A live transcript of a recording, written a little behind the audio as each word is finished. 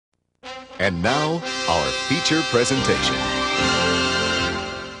And now, our feature presentation.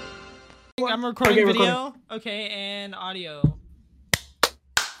 I'm recording video. Okay, and audio.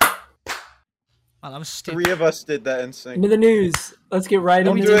 Wow, that was stupid. 3 of us did that in sync. Into the news. Let's get right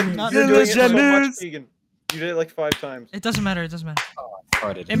into do the it. news. Not- You're doing it so news. much, Keegan. You did it like 5 times. It doesn't matter. It doesn't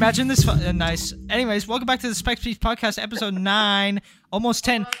matter. Imagine this. Nice. Anyways, welcome back to the Spec Speech Podcast, episode 9, almost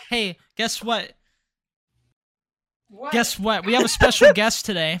 10. Hey, guess what? Guess what? We have a special guest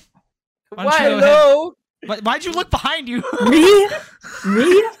today. Why don't you go ahead? Why'd you look behind you? Me?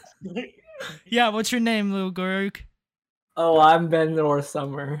 Me? Yeah, what's your name, little Gorg? Oh, I'm Ben or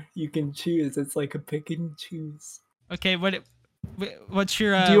Summer. You can choose. It's like a pick and choose. Okay, what's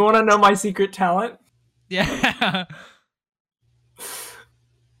your Do you want to know my secret talent? Yeah.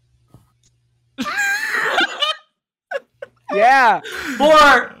 Yeah.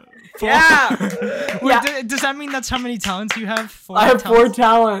 4! Yeah. Wait, does that mean that's how many talents you have? 4 I have 4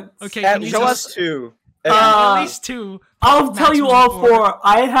 talents. Okay, At can you least tell us 2. at least 2? I'll tell you all Maximum 4.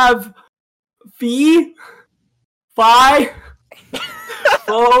 I have Fee, Fi,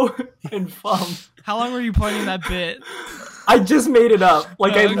 Fo, and Fum. How long were you planning that bit? I just made it up.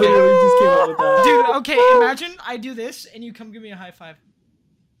 Like, I Okay. literally just came up with that. Dude, okay, imagine I do this and you come give me a high five.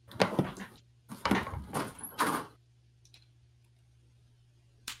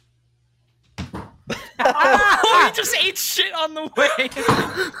 Oh, he just ate shit on the way.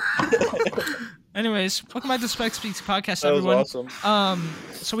 Anyways, welcome back to Spec Speaks Podcast, That was everyone. awesome.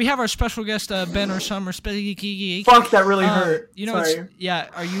 So we have our special guest, Ben or Summer, Speaky. Fuck, that really hurt. You know, Sorry.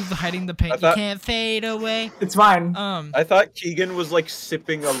 are you hiding the pain? I thought- You can't fade away. It's fine. I thought Keegan was like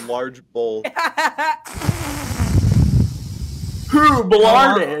sipping a large bowl. Who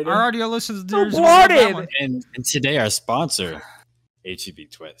blarted? Our audio listeners. will blarted? love that one. And today our sponsor, HEB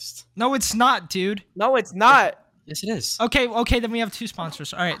Twist. No, it's not, dude. No, it's not. Yes, it is. Okay, then we have 2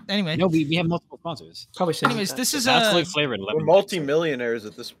 sponsors. All right, anyway. No, we have multiple sponsors. Probably shouldn't. Anyways, this is Absolute flavored We're lemon. multi-millionaires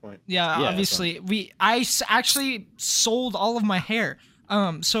at this point. yeah, Yeah, obviously. Actually sold all of my hair.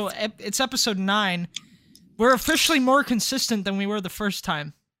 So it's episode 9. We're officially more consistent than we were the first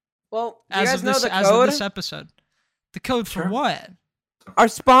time. Well, do you As guys of know this the as of code? this episode. The code for Sure. what? Our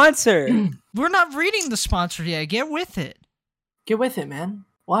sponsor. We're not reading the sponsor yet. Get with it. Get with it, man.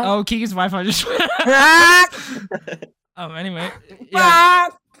 What? Oh, Keegan's Wi-Fi just went. Anyway. Yeah. Ah!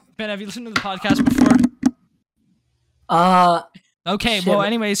 Ben, have you listened to the podcast before? Okay, Shit. well,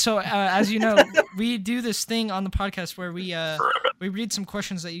 anyway, so as you know, we do this thing on the podcast where we read some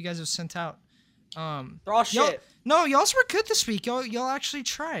questions that you guys have sent out. They're all Y'all, shit. no, y'all's were good this week. Y'all actually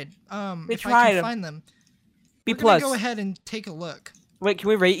tried. We if I tried can 'em. find them. B We're gonna plus. go ahead and take a look. Wait, can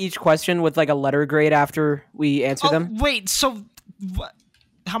we rate each question with like a letter grade after we answer them? Wait, so what?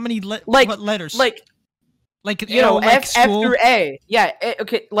 How many Like what letters? Like you know, like F school? through A. Yeah.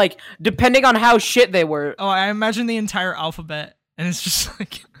 Okay. Like depending on how shit they were. Oh, I imagine the entire alphabet, and it's just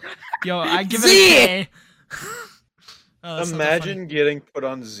like, yo, I give it Z! a K. Oh, that's not that funny. Imagine getting put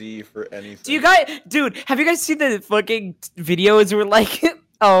on Z for anything. Do you guys, dude? Have you guys seen the fucking videos where like,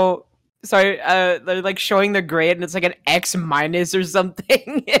 oh, sorry, they're like showing their grade and it's like an X minus or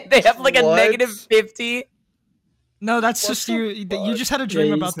something. And they have like a What? -50. No, that's What just the you. fuck? You just had a Yeah, dream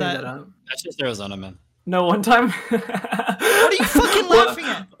you about just made that. up. That's just Arizona, man. No, one time. What are you fucking laughing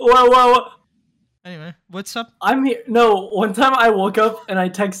at? Whoa. Anyway, what's up? I'm here. No, one time I woke up and I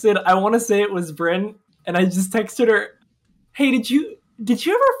texted, I want to say it was Bryn, and I just texted her, hey, did you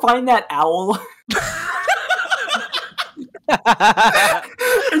ever find that owl?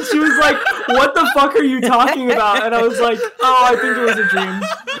 And she was like, what the fuck are you talking about? And I was like, oh, I think it was a dream.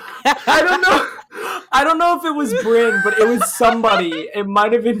 I don't know if it was Bryn, but it was somebody. It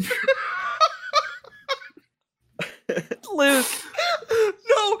might have been. Luke.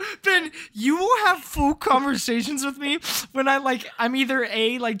 No, Ben, you will have full conversations with me when I'm either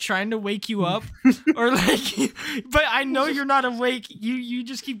trying to wake you up or but I know you're not awake. You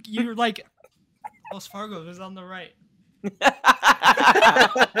just you're like, Wells Fargo is on the right.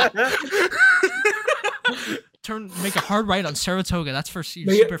 Make a hard right on Saratoga. That's for you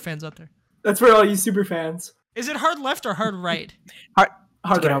super fans out there. That's for all you super fans. Is it hard left or hard right? Hard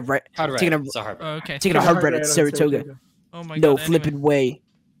Taking a right. right. Hard right. Taking a, It's a hard right. Oh, okay. taking a hard right at on Saratoga. Oh my No god. flipping way.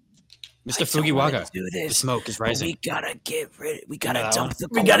 Mr. Fugiwaga. Do The this. smoke is rising. We gotta get rid. We gotta that dump the.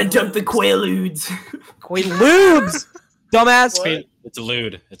 We gotta dump the Quaaludes. Quaaludes. Dumbass. What? It's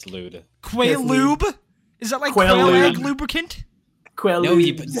lewd. It's lewd. Quaalude? Is that like Quaalude. quail egg lubricant? Quaaludes.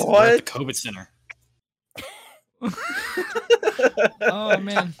 No, we're What? at the COVID center. Oh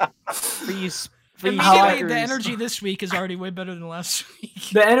man. Immediately, the energy this week is already way better than last week.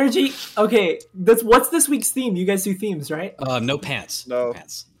 The energy. Okay, what's this week's theme? You guys do themes, right? No pants. No.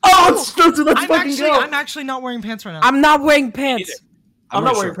 Pants. Oh, let's fucking go. I'm actually not wearing pants right now. I'm not wearing pants. I'm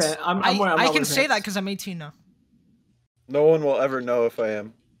not wearing shorts. pants. I'm I wearing can say that pants. because I'm 18 now. No one will ever know if I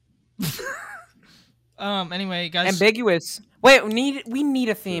am. Anyway, guys. Ambiguous. Wait, we need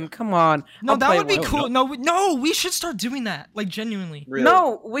a theme. Come on. No, I'll that play would be one. cool. No, we should start doing that. Like genuinely. Really.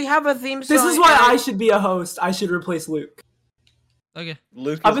 No, we have a theme song. This is why I should be a host. I should replace Luke. Okay.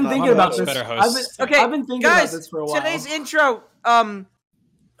 Luke I've is been not thinking one about of this. those. Better I've hosts. been, Okay, I've been thinking guys, about this for a while. today's intro.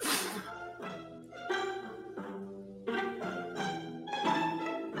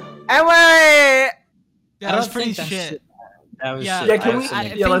 Anyway, Yeah, that's pretty shit. That was Yeah, shit. Yeah, can we?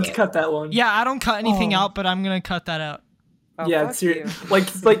 I Yeah, let's think- cut that one. Yeah, I don't cut anything Oh. out, but I'm gonna cut that out. oh, Yeah, fuck seriously.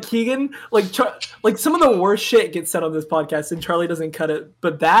 you. Like Keegan, like some of the worst shit gets said on this podcast, and Charlie doesn't cut it.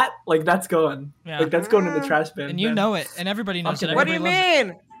 But that's going. Yeah. Like that's going in the trash bin. And you man. know it, and everybody knows it. kidding. What do you Everybody loves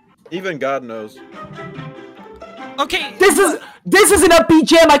mean? Even God knows. it. Okay. This is an upbeat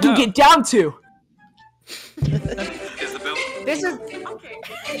jam I can No. get down to. This is.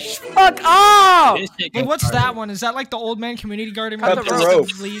 Fuck off! This shit Wait, gets what's started. that one? Is that like the old man community garden? Cut where the he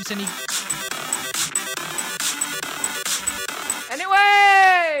rope. leaves and he.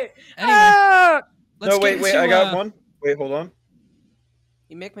 Anyway. Anyway. Ah! Let's No, wait, get wait. into, I got one. Wait, hold on.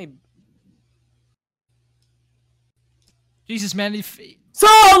 You make me. Jesus, man. So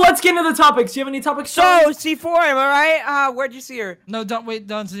let's get into the topics. Do you have any topics? So Charlie? C4, am I right? Where'd you see her? No, don't wait.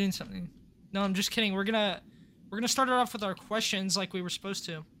 Don's doing something. No, I'm just kidding. We're gonna start it off with our questions like we were supposed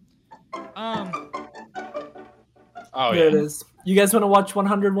to. Oh, There it yeah. is. You guys want to watch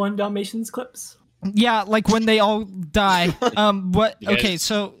 101 Dalmatians clips? Yeah, like when they all die. What? You guys- Okay,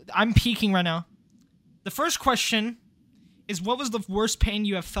 so I'm peeking right now. The first question is, what was the worst pain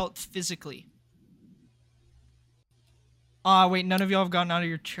you have felt physically? Wait, none of y'all have gotten out of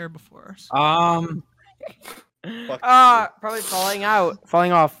your chair before. So. Fuck. Probably falling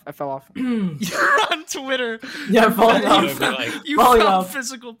off. I fell off. You're on Twitter. Yeah, falling You off. off. felt, Like- you Falling felt off.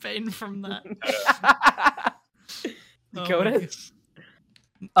 physical pain from that. Oh Dakota? my gosh.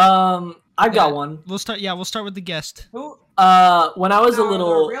 I got Yeah. one. We'll start. Yeah, we'll start with the guest. Who? When I was a No,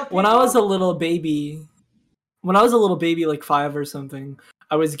 little, they're real when I was a people. little baby, like 5 or something,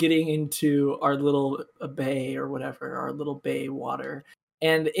 I was getting into our little bay or whatever, our little bay water,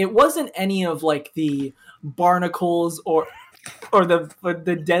 and it wasn't any of like the barnacles or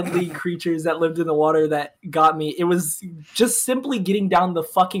the deadly creatures that lived in the water that got me. It was just simply getting down the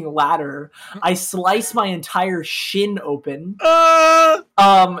fucking ladder. I sliced my entire shin open.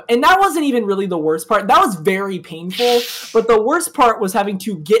 And that wasn't even really the worst part. That was very painful, but the worst part was having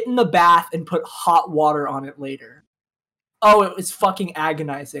to get in the bath and put hot water on it later. Oh, it was fucking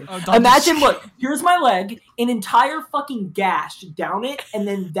agonizing. Oh, don't Imagine, just- look, here's my leg, an entire fucking gash down it, and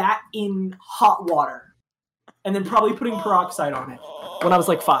then that in hot water. And then probably putting peroxide on it when I was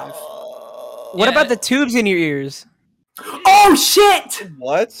like 5. What about the tubes in your ears? Oh, shit!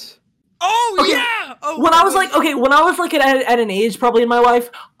 What? Oh Okay, yeah. Oh, When I was wait. like at an age probably in my life,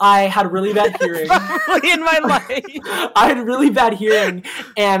 I had really bad hearing. Probably in my life. I had really bad hearing,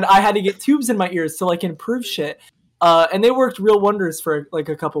 and I had to get tubes in my ears to like improve shit. And they worked real wonders for like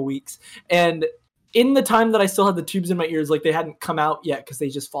a couple weeks. And in the time that I still had the tubes in my ears, like they hadn't come out yet because they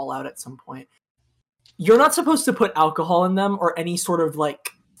just fall out at some point. You're not supposed to put alcohol in them or any sort of like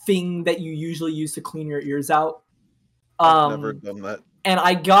thing that you usually use to clean your ears out. I've never done that. And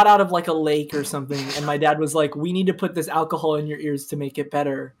I got out of like a lake or something, and my dad was like, "We need to put this alcohol in your ears to make it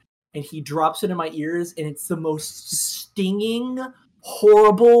better." And he drops it in my ears, and it's the most stinging,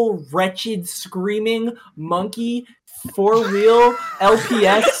 horrible, wretched, screaming monkey for real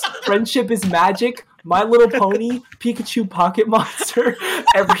LPS. Friendship is magic. My Little Pony, Pikachu Pocket Monster,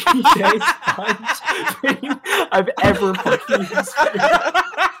 everyday sponge thing I've ever fucking experienced.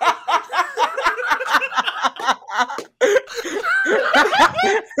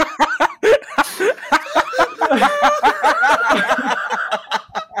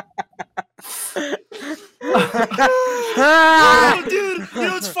 Oh, dude, you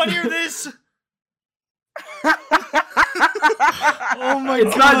know what's funnier? This. Oh my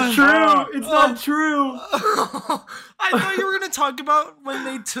It's not true. It's not true. I thought you were gonna talk about when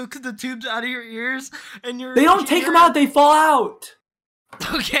they took the tubes out of your ears and your. They don't take them out. They fall out.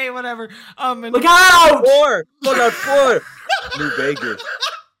 Okay, whatever. And Look out! 4! Look at 4! New Vegas.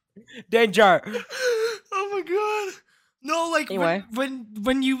 Danger. Oh my god. No, like Anyway.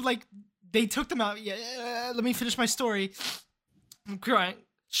 when you like they took them out. Yeah, let me finish my story. I'm crying.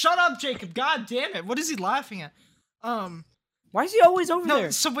 Shut up, Jacob. God damn it. What is he laughing at? Why is he always over No,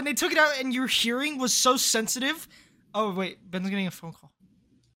 there? so when they took it out and your hearing was so sensitive. Oh wait, Ben's getting a phone call.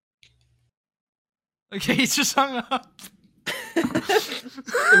 Okay, he's just hung up.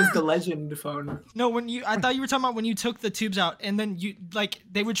 It was the legend phone. No, I thought you were talking about when you took the tubes out and then you like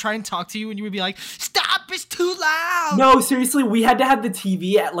they would try and talk to you and you would be like, "Stop! It's too loud." No, seriously, we had to have the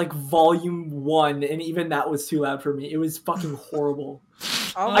TV at like volume 1, and even that was too loud for me. It was fucking horrible.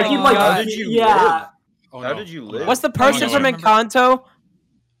 Oh I my keep, god. like, How did you yeah. live? Oh, How no. did you Oh, live? no. What's the person Oh, no. from Remember- Encanto?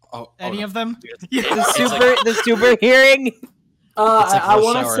 Any no. of them? It's The super hearing? It's like I rush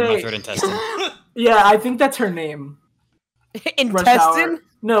want to hour in my say, third intestine. yeah, I think that's her name. Rush Intestine? Hour.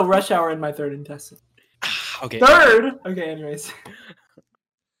 No, Rush Hour in my third intestine. Okay. Third. Okay, anyways.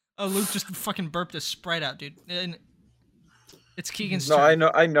 Oh, Luke just fucking burped a Sprite out, dude. And it's Keegan's No, turn.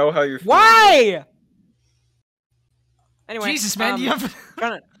 I know how you're feeling. Why? Anyway, Jesus, man, you have.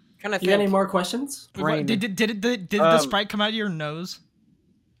 Trying to You got any more questions? Brain. Did the Um, Sprite come out of your nose?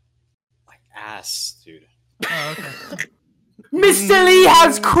 My ass, dude. Oh, okay. Mr. Lee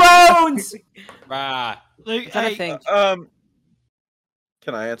has Crohn's. Ah. Like, Trying to I- think.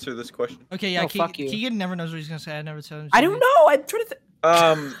 Can I answer this question? Okay, yeah, Oh, fuck you. Keegan never knows what he's gonna say. I never told him. I don't know. I'm trying to think.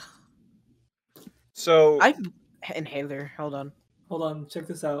 So Inhaler. Hold on. Hold on, check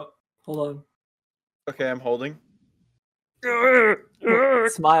this out. Hold okay, I'm holding. on.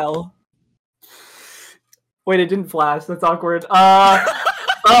 Smile. Wait, it didn't flash. That's awkward. Don't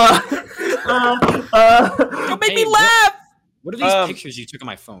make me Hey, laugh. What are these Um, pictures you took on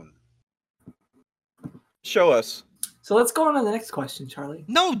my phone? Show us. So let's go on to the next question, Charlie.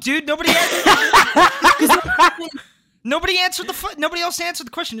 No, dude. Nobody answered nobody else answered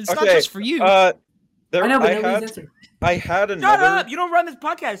the question. It's not Okay, just for you. There, I know, but I nobody's had, answered. I had Shut another. up. You don't run this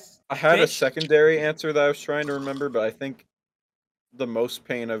podcast. I had a bitch. secondary answer that I was trying to remember, but I think the most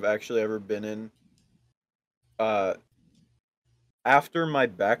pain I've actually ever been in. After my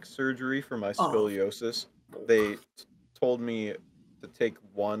back surgery for my Oh. scoliosis, they told me to take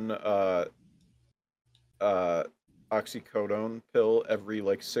one oxycodone pill every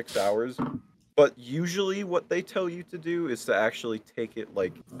like 6 hours. But usually, what they tell you to do is to actually take it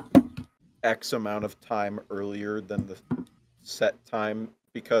like X amount of time earlier than the set time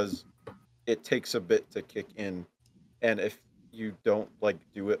because it takes a bit to kick in, and if you don't like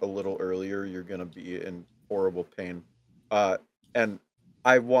do it a little earlier, you're gonna be in horrible pain. And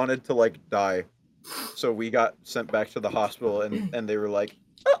I wanted to like die, so we got sent back to the hospital, and they were like,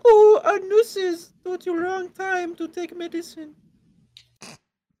 "Oh, our nurses told you wrong time to take medicine."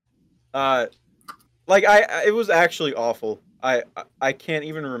 Like it was actually awful. I can't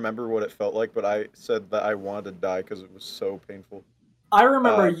even remember what it felt like, but I said that I wanted to die because it was so painful. I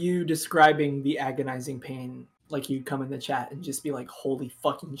remember Uh, you describing the agonizing pain, like you'd come in the chat and just be like, "Holy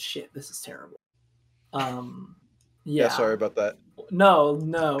fucking shit, this is terrible." Yeah. Sorry about that. No.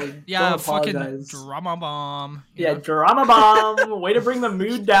 yeah, don't fucking apologize. drama bomb. you Yeah, know? drama bomb. Way to bring the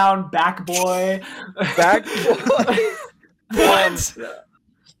mood down, back boy. Back. What?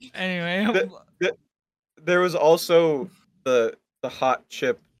 Anyway, There was also the hot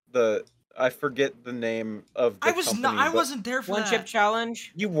chip. I forget the name of the I was company, not. I but- wasn't there for One that. chip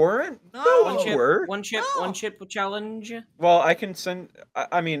challenge. You weren't? No. One you chip. were. One chip. No. One chip challenge. Well, I can send.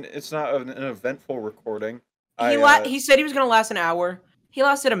 I mean, it's not an eventful recording. He said he was gonna last an hour. He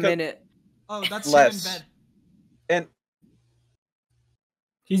lasted a minute. Oh, that's Less. Sam in bed. And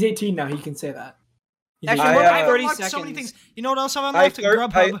He's 18 now. He can say that. He's Actually, 18. we're I, at 30 unlocked so many seconds. things. You know what else I've I, unlocked? thir-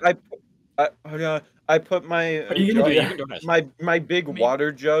 Grubhub. I put my Are you gonna do You that? can do it. my big Me?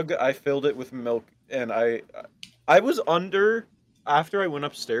 water jug. I filled it with milk, and I was under. After I went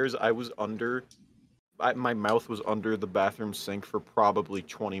upstairs, I was under. My mouth was under the bathroom sink for probably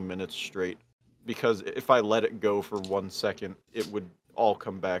 20 minutes straight, because if I let it go for 1 second, it would all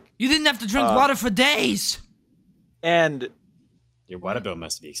come back. You didn't have to drink Uh, water for days. And Your water bill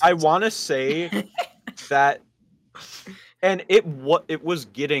must be I expensive. want to say that, and it was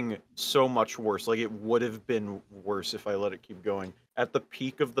getting so much worse. Like it would have been worse if I let it keep going. At the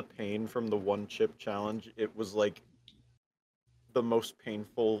peak of the pain from the one chip challenge, it was like the most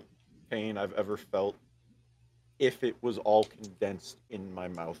painful pain I've ever felt. If it was all condensed in my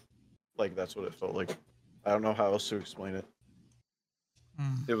mouth, like that's what it felt like. I don't know how else to explain it.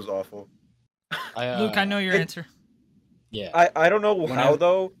 It was awful. Luke, I know your it- answer. Yeah. I don't know how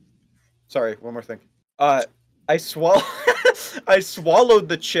though. Sorry, one more thing. I swallowed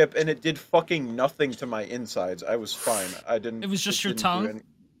the chip and it did fucking nothing to my insides. I was fine. I didn't. It was just your didn't do tongue?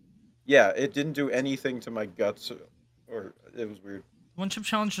 Yeah, it didn't do anything to my guts, or it was weird. One chip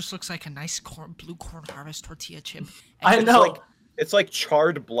challenge just looks like a nice blue corn harvest tortilla chip. I And know. It's like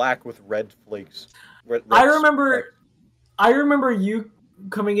charred black with red flakes. Red I specks. remember I remember you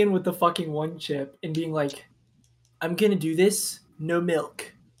coming in with the fucking one chip and being like, I'm gonna do this, no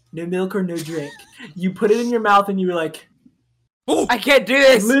milk or no drink. You put it in your mouth and you were like, I can't do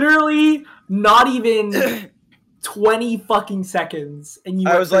this. literally not even 20 fucking seconds. And you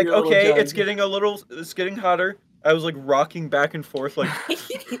I went was for like, your little okay, jug. it's getting hotter. I was like rocking back and forth like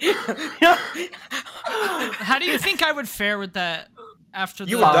How do you think I would fare with that after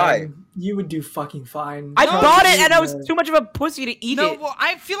You the... would die. You would do fucking fine. I No, bought you it and I was would. too much of a pussy to eat No, it. well,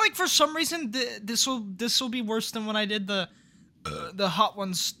 I feel like for some reason this will be worse than when I did the hot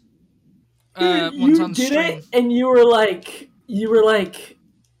ones. Dude, Ones you on did stream. it, and you were like,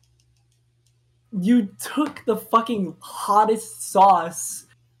 you took the fucking hottest sauce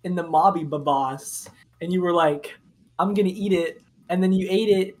in the Mobby Babas, and you were like, I'm gonna eat it, and then you ate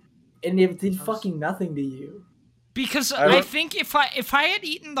it, and it did fucking nothing to you. Because I I don't- think if I had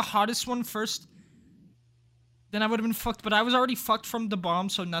eaten the hottest one first, then I would have been fucked. But I was already fucked from the bomb,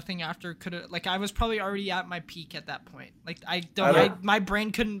 so nothing after could have. Like I was probably already at my peak at that point. Like my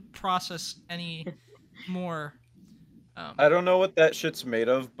brain couldn't process any more. I don't know what that shit's made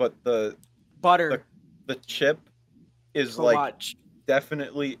of, but the Butter. chip is So like much.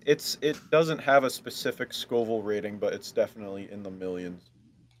 definitely it doesn't have a specific Scoville rating, but it's definitely in the millions.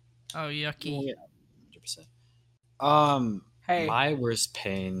 Oh yucky. 100%. Hey. My worst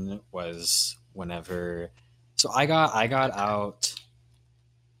pain was whenever. So I got out.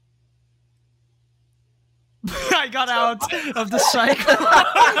 I got out of the cycle.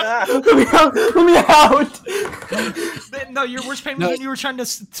 Let me out. No, your worst pain was when you were trying to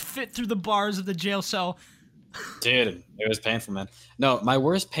fit through the bars of the jail cell. Dude, it was painful, man. No, my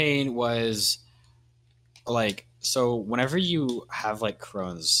worst pain was like, so whenever you have like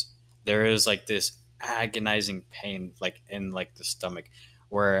Crohn's, there is like this agonizing pain like in like the stomach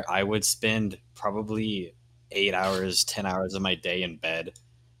where I would spend probably 8 hours, 10 hours of my day in bed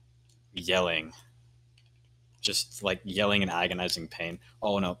yelling. Just like yelling in agonizing pain.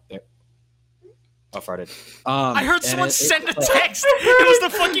 Oh no. I farted. I heard and someone it- send a text. It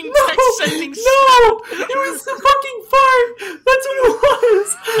was the fucking text sending. No, it was the fucking fart. That's what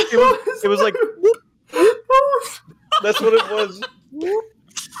it was. It was like that's what it was.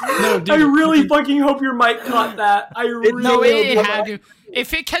 No, dude, I really fucking hope your mic caught that. I really No, it hope had to.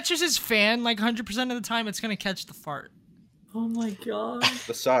 If it catches his fan like 100% of the time, it's gonna catch the fart. Oh my god,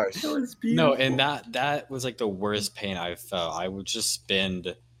 The SARS. that was beautiful. No, and that was like the worst pain I felt. I would just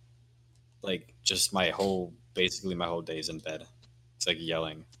spend like just basically my whole days in bed. It's like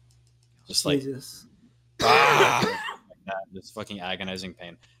yelling. Just like Jesus. ah, like that, just fucking agonizing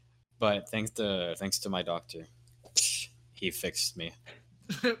pain. But thanks to my doctor, he fixed me.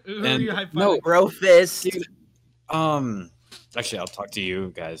 Who are And- you high-fiving? no, Bro fist. Dude, actually, I'll talk to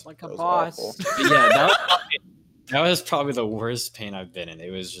you guys. Like a That was boss. awful. But yeah, that was probably the worst pain I've been in.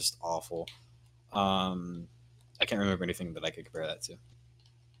 It was just awful. I can't remember anything that I could compare that to.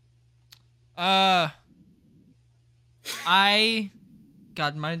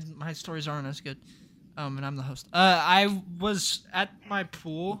 God, my stories aren't as good. And I'm the host. I was at my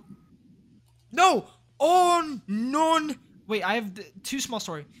pool. No! Oh, none! Wait, I have two small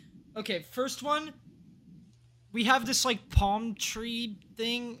story. Okay, first one. We have this, like, palm tree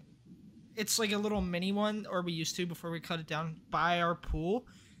thing. It's, like, a little mini one, or we used to before we cut it down, by our pool.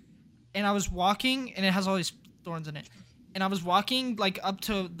 And I was walking, and it has all these thorns in it. And I was walking, like, up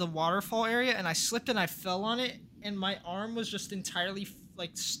to the waterfall area, and I slipped and I fell on it, and my arm was just entirely,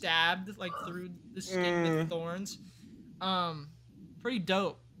 like, stabbed, like, through the skin with thorns. Pretty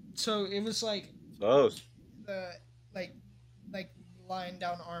dope. So it was, like, Those. the, like lying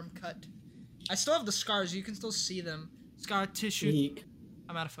down arm cut. I still have the scars. You can still see them. Scar tissue. Eek.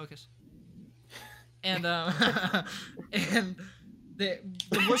 I'm out of focus. And and the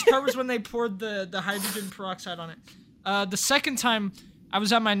worst part was when they poured the hydrogen peroxide on it. The second time I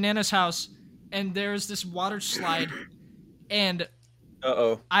was at my nana's house and there's this water slide and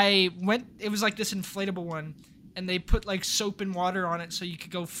Uh-oh. I went, it was like this inflatable one and they put like soap and water on it so you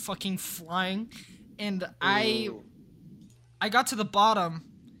could go fucking flying. And I got to the bottom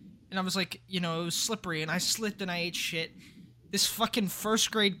and I was like, you know, it was slippery and I slipped and I ate shit. This fucking first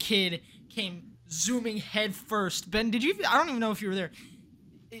grade kid came zooming head first. Ben, did you? I don't even know if you were there.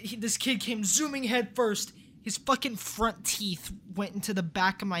 This kid came zooming head first. His fucking front teeth went into the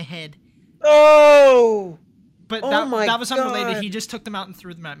back of my head. Oh! But Oh my that was unrelated. God. He just took them out and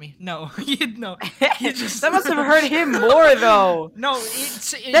threw them at me. No, no. He just, That must have hurt him more, though. No,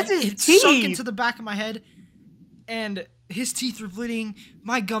 That's his it sunk teeth. into the back of my head, and his teeth were bleeding.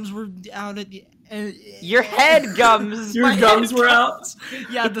 My gums were out, Your head gums. Your My gums head were out.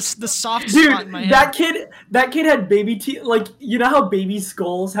 Yeah, the soft spot in my Dude, head. that kid had baby teeth. Like, you know how baby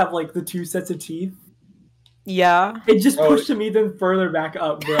skulls have like the 2 sets of teeth? Yeah. It just Oh. pushed him even further back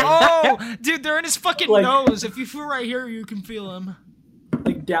up, bro. Oh, dude, they're in his fucking Like- nose. If you feel right here, you can feel him.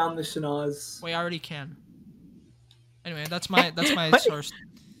 Like down the schnoz. Wait, I already can. Anyway, that's my source.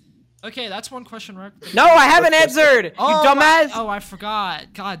 Okay, that's one question, Rick. No, I haven't answered. You dumbass. Oh, I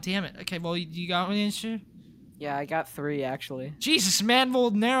forgot. God damn it. Okay, well, you got me answer? Yeah, I got 3 actually. Jesus, man, we'll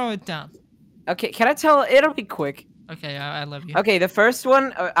narrow it down. Okay, can I tell? It'll be quick. Okay, I love you. Okay, the first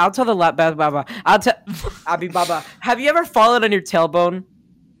one, I'll tell the baba. I'll tell Abi Baba. Have you ever fallen on your tailbone?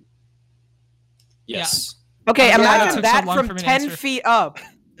 Yes. Okay, Yeah, it imagine took so that long from for me to 10 answer. feet up,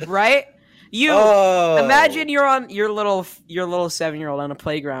 right? You Oh. imagine you're on your little 7-year-old on a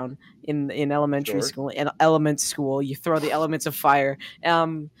playground in elementary Sure. school, in element school. You throw the elements of fire,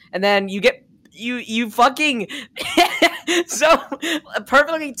 and then you get you fucking so a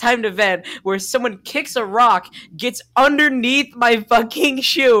perfectly timed event where someone kicks a rock, gets underneath my fucking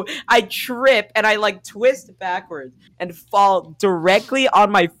shoe. I trip and I like twist backwards and fall directly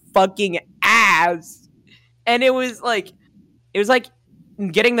on my fucking ass. And it was like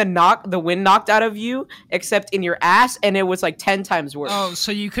getting the wind knocked out of you, except in your ass, and it was like 10 times worse. Oh,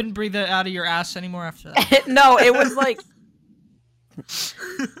 so you couldn't breathe it out of your ass anymore after that? No, it was like.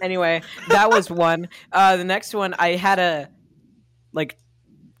 Anyway, that was one. The next one, I had a like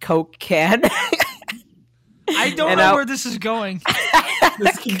Coke can. I don't And know I- where this is going.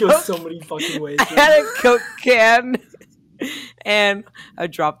 This can go so many fucking ways. I dude. had a Coke can, and I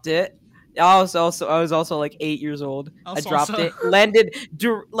dropped it. I was also like 8 years old. I dropped it, landed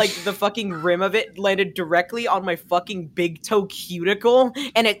like the fucking rim of it landed directly on my fucking big toe cuticle,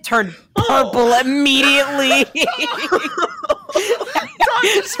 and it turned purple immediately.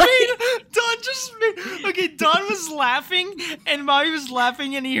 Okay, Don was laughing, and while he was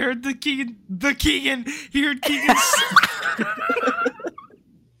laughing, and he heard he heard Keegan's.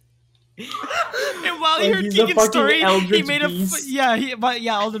 And while he Like, heard he's a Keegan's fucking story, he Eldritch made beast.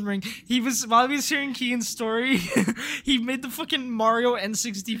 Elden Ring. While he was hearing Keegan's story, he made the fucking Mario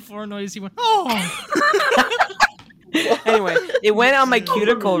N64 noise. He went, oh. Anyway, it went on my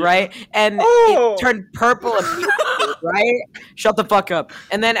cuticle, right? And Oh. it turned purple immediately, right? Shut the fuck up.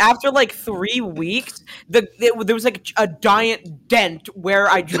 And then after like 3 weeks, there was like a giant dent where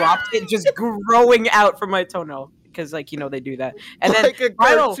I dropped it just growing out from my toenail. Because, like, they do that. And then Like a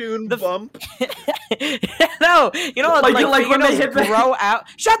final- cartoon the- bump. no, Like when they hit the- grow out.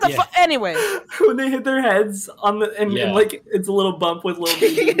 Shut the Yeah. fuck. Anyway, When they hit their heads on the and Yeah. like it's a little bump with little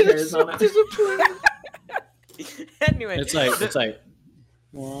baby hairs on it. anyway, It's like Yeah, it's like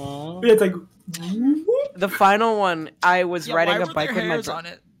the final one, I was Yeah, riding why a were bike there with my hairs brother. on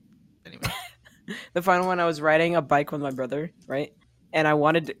it? Anyway. The final one, I was riding a bike with my brother, right? And I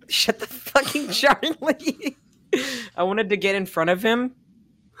wanted to shut the fucking Charlie. I wanted to get in front of him.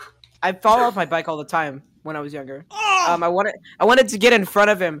 I fall off my bike all the time when I was younger. Oh! I wanted to get in front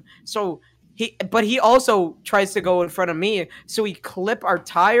of him. So but he also tries to go in front of me. So we clip our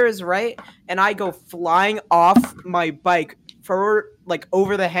tires, right? And I go flying off my bike forward, like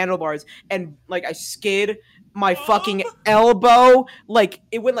over the handlebars, and like I skid my fucking elbow. Like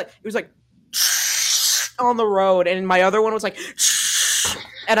it was like on the road, and my other one was like,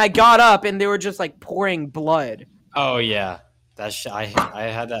 and I got up, and they were just like pouring blood. oh yeah, I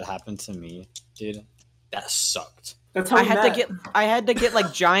had that happen to me, dude. That sucked. that's how I we had met. I had to get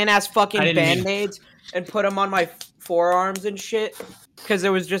like giant ass I fucking didn't mean- band-aids and put them on my forearms and shit, because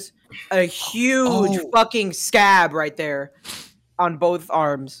there was just a huge fucking scab right there on both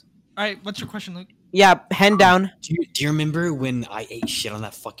arms. All right, what's your question, Luke? Yeah, hand down. Do you remember when I ate shit on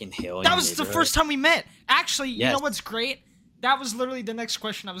that fucking hill? in That your was the neighborhood? first time we met. Actually, you Yes. know what's great? That was literally the next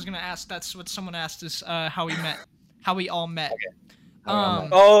question I was gonna ask. That's what someone asked is how we met, how we all met. How we all met.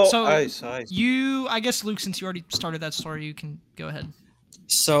 Oh, so ice. I guess Luke, since you already started that story, you can go ahead.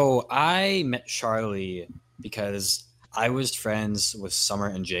 So I met Charlie because I was friends with Summer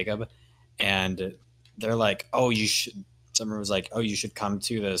and Jacob, and they're like, "Oh, you should." Summer was like, "Oh, you should come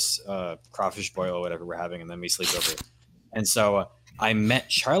to this crawfish boil or whatever we're having," and then we sleep over. And so I met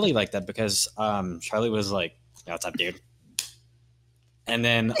Charlie like that because Charlie was like, "Yeah, what's up, dude?" And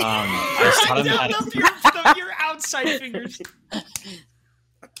then I taught him how to. Your outside fingers.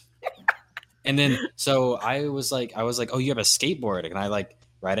 And then so I was like, "Oh, you have a skateboard? Can I like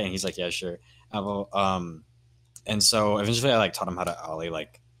ride it?" And he's like, "Yeah, sure." And so eventually I like taught him how to ollie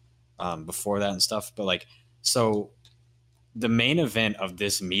like before that and stuff. But like, so the main event of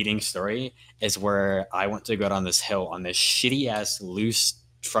this meeting story is where I went to go down this hill on this shitty ass loose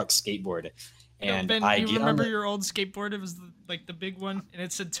truck skateboard, And Ben, I you get on remember the, your old skateboard? It was like the big one, and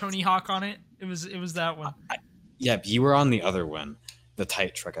it said Tony Hawk on it. It was that one. yeah, you were on the other one, the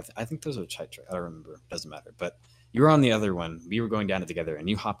tight truck. I think those were tight truck. I don't remember. Doesn't matter. But you were on the other one. We were going down it together, and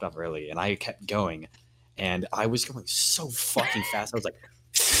you hopped off early, and I kept going, and I was going so fucking fast. I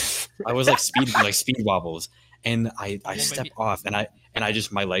was like speed wobbles, and I step off, and I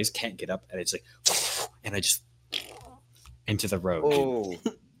just my legs can't get up, and it's like, and I just into the road. Oh,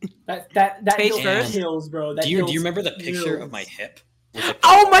 That Face hill first. kills, bro. That Do you hills remember the picture kills. of my hip? With, like, the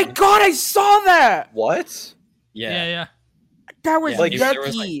Oh my bone? god, I saw that. what? Yeah. That was Yeah, like,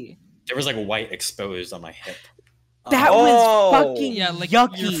 yucky. there was like white exposed on my hip. That Oh. was fucking Yeah, like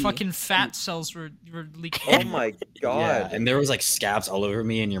yucky. your fucking fat cells were leaking. Oh my god! Yeah, and there was like scabs all over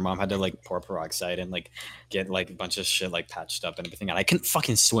me, and your mom had to like pour peroxide and like get like a bunch of shit like patched up and everything. And I couldn't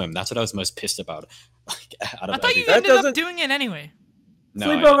fucking swim. That's what I was most pissed about. Like, out of I thought you everything. That ended up doesn't- doing it anyway. No,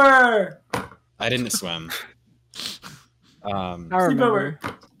 Sleepover. I didn't swim. I remember.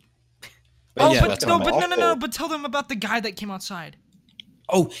 Sleepover. But yeah, but that's no, all but my- no. But tell them about the guy that came outside.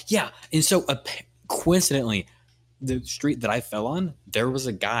 Oh yeah, and so coincidentally, the street that I fell on, there was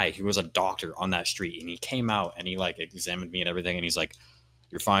a guy who was a doctor on that street, and he came out and he like examined me and everything, and he's like,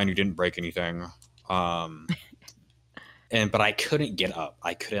 "You're fine. You didn't break anything." But I couldn't get up.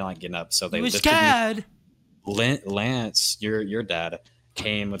 I couldn't like get up, so they You were lifted me. scared. Lance, your dad,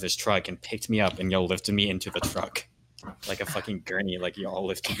 came with his truck and picked me up, and y'all lifted me into the truck like a fucking gurney. Like y'all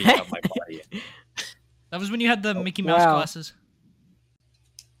lifted me up my body. That was when you had the Mickey Mouse wow. glasses.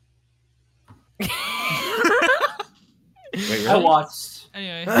 Wait, I really? watched.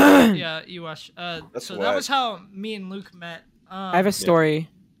 Anyway, yeah, you watch. That's So whack. that was how me and Luke met. I have a story.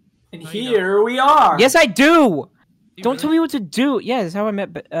 And No, you here we are. Yes, I do. You Don't really? tell me what to do. Yeah, that's how I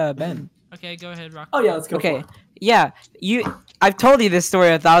met Ben. Okay, go ahead, Rock. Oh yeah, let's go. Okay. For it. Yeah, I've told you this story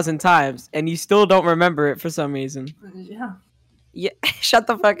 1,000 times, and you still don't remember it for some reason. Yeah. Yeah, shut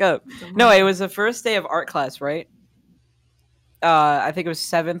the fuck up. No, it was the first day of art class, right? I think it was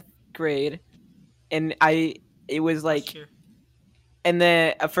 7th grade, and it was like, Here. and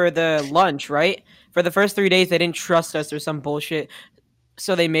then for the lunch, right? For the first 3 days, they didn't trust us or some bullshit,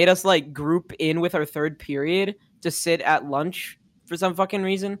 so they made us like group in with our third period to sit at lunch for some fucking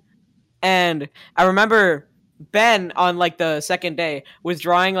reason. And I remember Ben on like the second day was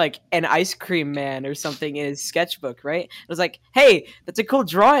drawing like an ice cream man or something in his sketchbook, right? It was like, "Hey, that's a cool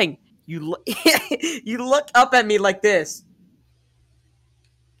drawing." You you looked up at me like this,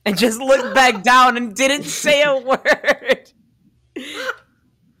 and just looked back down and didn't say a word.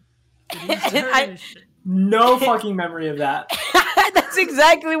 And No fucking memory of that. that's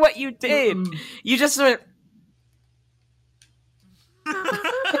exactly what you did. Mm. You just went.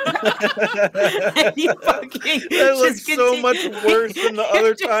 And you fucking That looks just so much continue- worse than the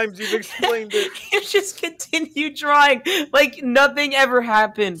other times you've explained it. You just continue drawing like nothing ever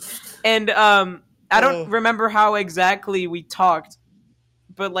happened. And I don't remember how exactly we talked,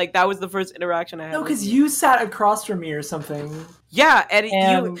 but like that was the first interaction I had. No, with because you sat across from me or something, yeah, and,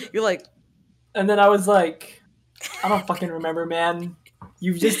 And- you're like, and then I was like, I don't fucking remember, man.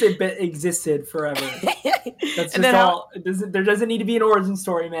 You've just existed forever. That's just and then all. There doesn't need to be an origin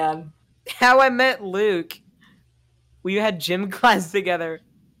story, man. how I met Luke. We had gym class together.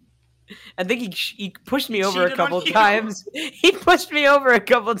 I think he pushed me over a cheated on couple you. times. He pushed me over a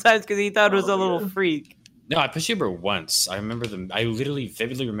couple times because he thought it was a Oh, little yeah. freak. No, I pushed you over once. I remember them. I literally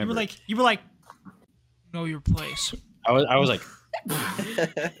vividly You remember. were like, know your place. I was like,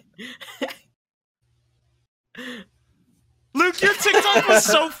 Luke, your TikTok was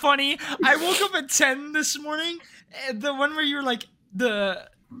so funny. I woke up at 10 this morning. And the one where you were like, the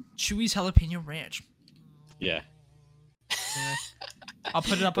Chewy's Jalapeno Ranch. yeah. I'll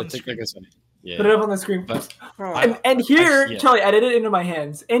put it up on the That screen. TikTok is funny. Yeah. Put it up on the screen. But Oh, And here, yeah. Kelly, edit it into my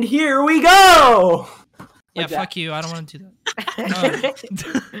hands. And here we go. Yeah, Like that. fuck you. I don't want to do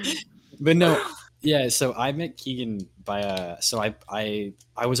that. But no, yeah. So I met Keegan by so I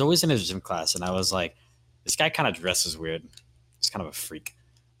was always in his gym class, and I was like, this guy kind of dresses weird. He's kind of a freak.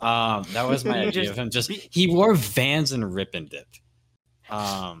 That was my idea of him. Just he wore Vans and Rip and Dip.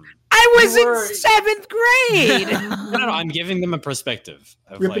 I was You were- in 7th grade. No, I'm giving them a perspective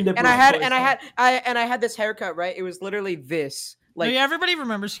of Rip like, and Dip. and I had this haircut, right? It was literally this. No, Like yeah, everybody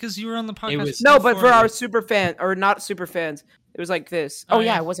remembers because you were on the podcast. was- no, but for before. our super fan or not super fans, it was like this. Oh, Oh,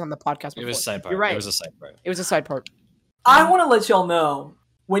 yeah, yeah. I was on the podcast before. it was a side part. You're right. It was a side part. It was a side part. I want to let y'all know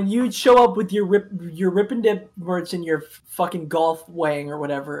when you show up with your Rip and Dip merch and your fucking golf wang or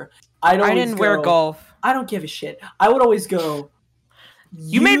whatever. I I didn't wear golf. I don't give a shit. I would always go.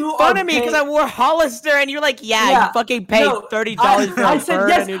 You made fun of me because I wore Hollister, and you're like, yeah. You fucking paid $30 for a bird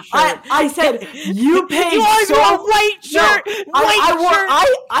yes. on your shirt. I said you paid You always so wore a white shirt.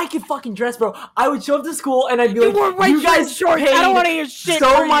 I could fucking dress, bro. I would show up to school and I'd be like, wore white you guys shorts. paid I don't want to hear shit.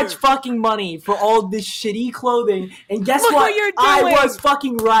 so much fucking money for all this shitty clothing, and guess Look what you're I doing. was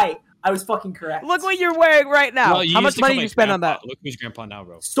fucking right. I was fucking correct. Look what you're wearing right now. Well, How much money did you spend on that? Look who's grandpa now,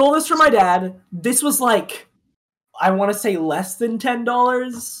 bro. Stole this from my dad. This was like, I want to say less than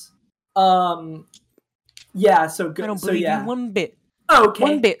 $10. Yeah. So good. I don't so believe yeah. you one bit. Okay.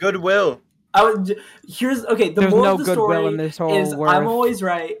 One bit. Goodwill. Here's okay. The There's moral no of the goodwill story in this whole is world. I'm always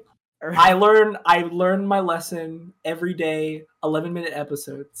right. I learned my lesson every day. 11-minute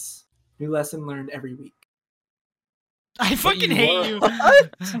episodes. New lesson learned every week. I fucking you hate were.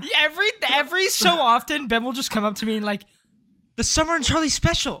 you. Every so often, Ben will just come up to me and like, the Summer and Charlie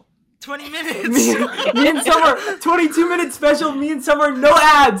special, 20 minutes. me and Summer, 22-minute special. Me and Summer, no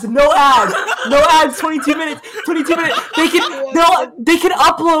ads, 22 minutes. They can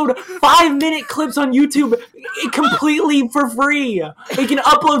upload 5-minute clips on YouTube completely for free. They can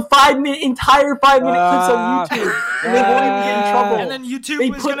upload entire 5-minute clips on YouTube, and they won't even get in trouble. And then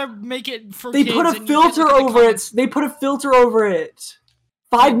YouTube is gonna make it for They kids. put a and you get filter to the over comments. it. They put a filter over it.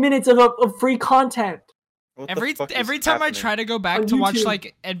 5 minutes of free content. What the Every fuck is time I happening? try to go back On to watch YouTube.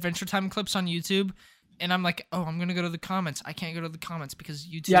 like Adventure Time clips on YouTube, and I'm like, oh, I'm gonna go to the comments. I can't go to the comments because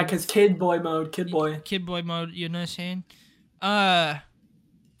YouTube. Yeah, because kid boy mode, kid boy. kid boy mode. You know what I'm saying?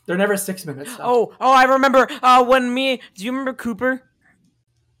 They're never 6 minutes. Though. Oh, I remember when do you remember Cooper?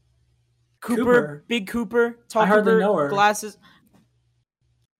 Cooper? Big Cooper, tall I hardly Cooper, know her. glasses.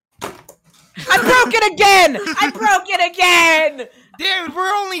 I broke it again! Dude, we're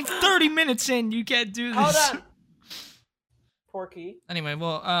only 30 minutes in. You can't do this. Hold on. Porky. Anyway,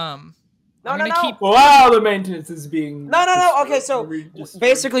 well, No, I'm no, gonna no. keep. Wow, the maintenance is being. No. Okay, so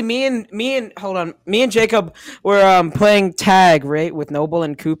basically, me and Jacob were playing tag, right, with Noble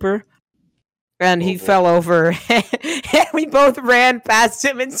and Cooper, and he Noble. fell over, and we both ran past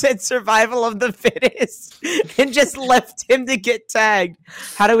him and said "survival of the fittest," and just left him to get tagged.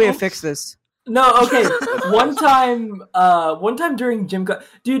 How do we fix this? No, okay. one time during gym class,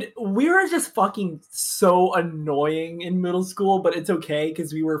 dude, we were just fucking so annoying in middle school, but it's okay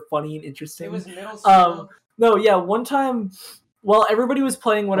because we were funny and interesting. middle No, yeah, one time while everybody was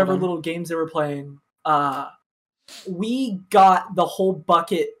playing whatever Hold on. little games they were playing, we got the whole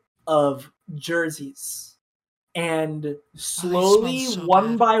bucket of jerseys. And slowly, smells so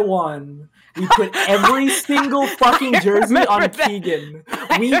one bad. by one, we put every single fucking jersey remember on that. Keegan.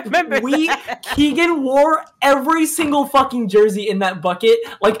 remember that. Keegan wore every single fucking jersey in that bucket,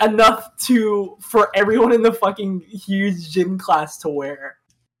 like enough for everyone in the fucking huge gym class to wear.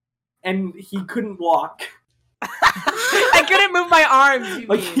 And he couldn't walk. I couldn't move my arms. you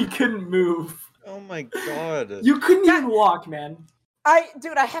Like mean. he couldn't move. Oh my god. You couldn't even walk, man. I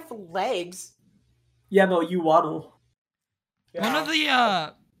have legs. Yeah, but you waddle. One of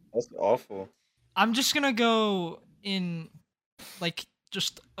the That's awful. I'm just gonna go in, like,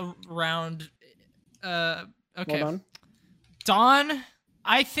 just around. Okay. Hold on. Dawn,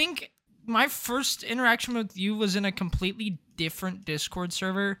 I think my first interaction with you was in a completely different Discord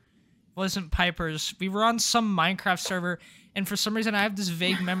server. It wasn't Piper's. We were on some Minecraft server, and for some reason I have this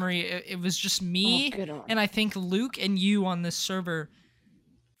vague memory. It was just me, Oh, good one. and I think Luke and you on this server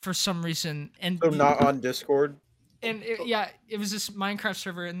for some reason. And So not on Discord? and it was this Minecraft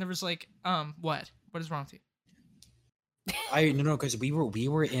server, and there was like, what is wrong with you? No, because we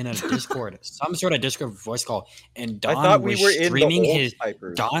were in a Discord, some sort of Discord voice call, and I Don thought we was were in the streaming old his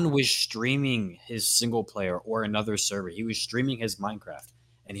Pipers. Don was streaming his single player or another server. He was streaming his Minecraft,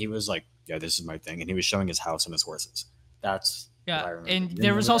 and he was like, "Yeah, this is my thing," and he was showing his house and his horses. That's what I Yeah, remember. and You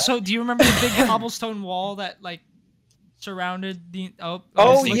there was remember also. Do you remember the big cobblestone wall that like surrounded the? Oh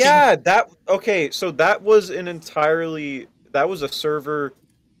it's like- yeah, so that was that was a server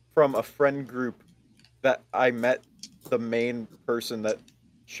from a friend group that I met the main person that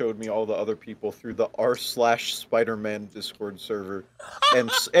showed me all the other people through the r/Spider-Man Discord server.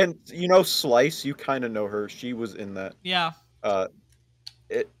 And you know Slice, you kind of know her. She was in that. Yeah.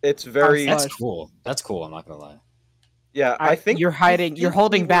 It's very Slice. That's cool. That's cool. I'm not gonna lie. yeah, I think you're hiding. You're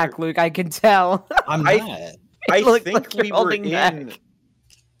holding back, Luke. I can tell. I'm I- not. I Look think like you're we were holding in. back.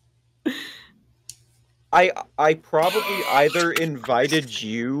 I probably either invited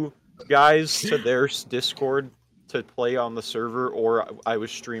you guys to their Discord to play on the server, or I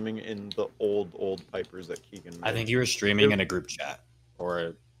was streaming in the old Pipers that Keegan made. I think you were streaming in a group chat,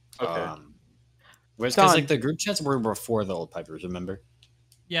 or Okay. because Don. like the group chats were before the old Pipers. Remember?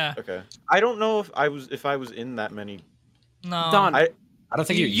 Yeah. Okay. I don't know if I was in that many. No. Don. I don't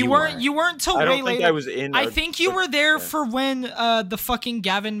think You weren't till I way don't think later. I was in. I think you were there yeah. for when the fucking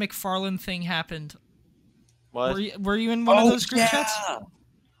Gavin McFarlane thing happened. What? Were you in one of those group chats?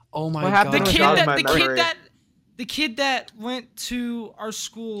 Oh my What god. happened? The Oh, kid God, that my memory. the kid that went to our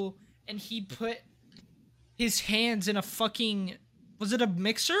school and he put his hands in a fucking, was it a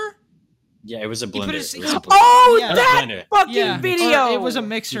mixer? Yeah, it was a He put blender. his- It was a blender. Oh, Yeah. that Blender. fucking Yeah, video! or it was a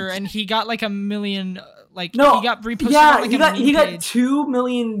mixer, and he got like 1 million. Like No, he got reposted Yeah, on like he a got meme he got page. 2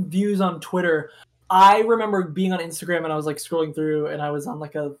 million views on Twitter. I remember being on Instagram and I was like scrolling through and I was on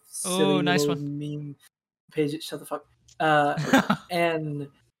like a silly nice little meme page. Shut the fuck. And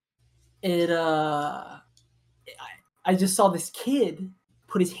it I just saw this kid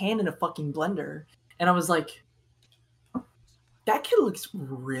put his hand in a fucking blender and I was like, that kid looks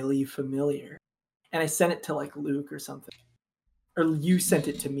really familiar. And I sent it to like Luke or something. Or you sent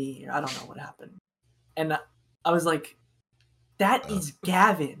it to me. I don't know what happened. And I was like, that is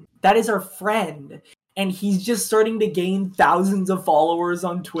Gavin. That is our friend. And he's just starting to gain thousands of followers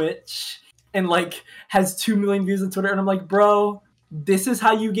on Twitch and like has 2 million views on Twitter. And I'm like, bro, this is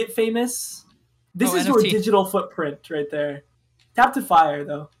how you get famous? This is your NFT. digital footprint right there. Tap to fire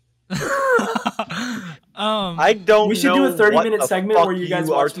though. I don't. We should do a know 30-minute what the segment fuck where you guys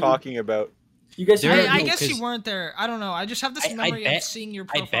are watch the- talking about. You guys should There- I no, guess you 'cause- weren't there. I don't know. I just have this I memory bet- of seeing your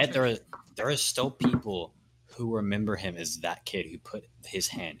I profile. bet picture. there are still people who remember him as that kid who put his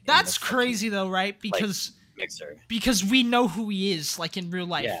hand. in That's the fucking crazy though, right? Because mixer. we know who he is, like in real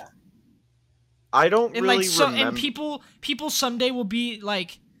life. Yeah. I don't And really like so, remember. and people someday will be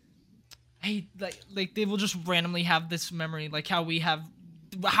like, hey, like they will just randomly have this memory, like how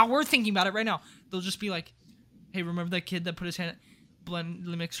we're thinking about it right now. They'll just be like, hey, remember that kid that put his hand blend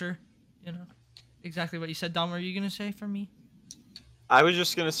the mixer? You know, exactly what you said. Dom, what are you gonna say for me? I was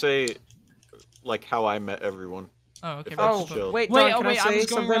just gonna say, like how I met everyone. Oh, okay. If that's Oh, chill. wait, wait, Don, can I I say was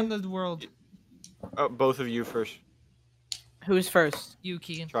going something? around the world. Both of you first, Who's first? You,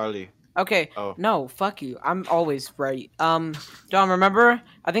 Keegan. Charlie. Okay. Oh. No, fuck you. I'm always right. Don, remember?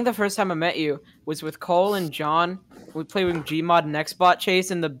 I think the first time I met you was with Cole and John. We played with Gmod and Xbot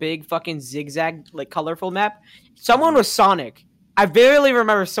Chase in the big fucking zigzag, like, colorful map. Someone was Sonic. I barely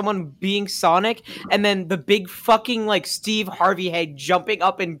remember someone being Sonic, and then the big fucking, like, Steve Harvey head jumping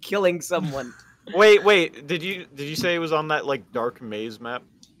up and killing someone. Wait. Did you say it was on that like dark maze map?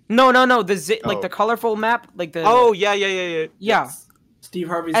 No. The like Oh. the colorful map, like the Oh yeah. yeah. Steve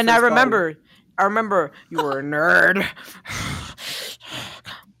Harvey's And I first remember you were a nerd.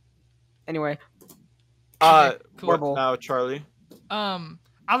 Anyway, Cool. Horrible. What now, Charlie?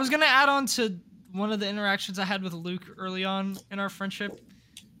 I was gonna add on to one of the interactions I had with Luke early on in our friendship.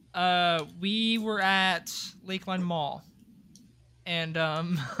 We were at Lakeline Mall, and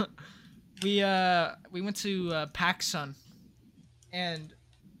we went to PacSun, and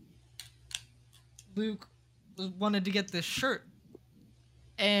Luke wanted to get this shirt,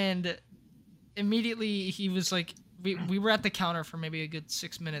 and immediately he was like, we were at the counter for maybe a good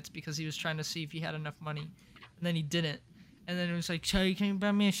 6 minutes because he was trying to see if he had enough money, and then he didn't, and then it was like, Charlie, can you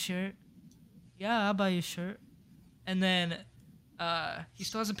buy me a shirt? Yeah, I'll buy you a shirt. And then he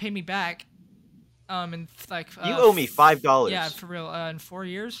still hasn't paid me back. In like You owe me $5. Yeah, for real. In 4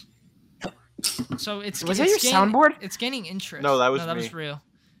 years. So it's Was it's that your gaining- soundboard? It's gaining interest. No, that was that me. was real.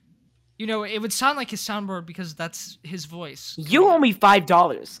 You know, it would sound like his soundboard because that's his voice. you owe me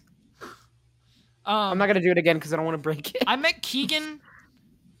 $5. I'm Um, not gonna do it again because I don't want to break it. I met Keegan.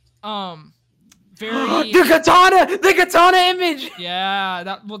 Very. The katana image. Yeah,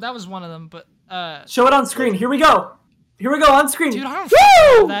 that was one of them, but Show it on screen. Here we go on screen. dude, I don't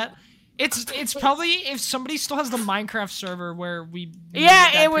Woo! know that. It's probably if somebody still has the Minecraft server where we Yeah, made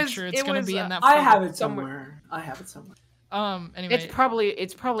that it was- picture, it's it gonna was, be in that. I folder. have it somewhere. Anyway, It's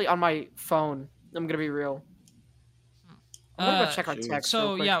probably on my phone. I'm gonna be real. I'm gonna go check our Jeez. text.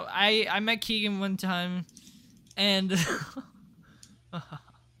 so real quick. yeah, I met Keegan one time, and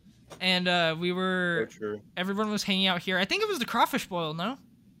and we So were true. everyone was hanging out here. I think it was the crawfish boil, no?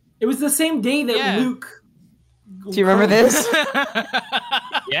 It was the same day that Yeah. Luke. Do you remember this?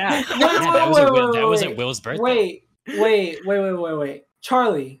 Yeah. Wait, that was at Will's birthday. Wait.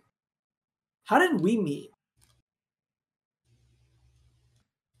 Charlie, how did we meet?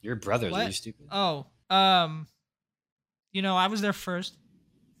 Your brothers, are What? you stupid? Oh, you know, I was there first.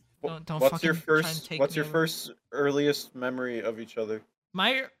 Don't What's your fucking try and first? take What's me your over. first earliest memory of each other?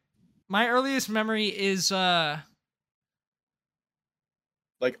 My earliest memory is Like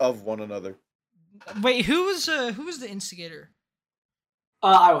of one another. wait, who was the instigator?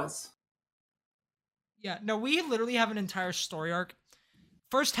 I was. Yeah, no, we literally have an entire story arc.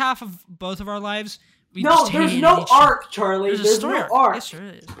 First half of both of our lives, We No, just there's hated no each other. arc, Charlie. There's a There's story no arc. Yes, there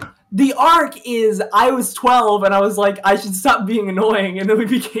is. The arc is I was 12 and I was like, I should stop being annoying, and then we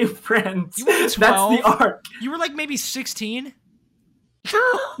became friends. You were That's 12? the arc. You were like maybe 16.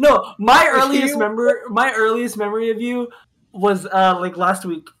 No, my earliest memory of you was like last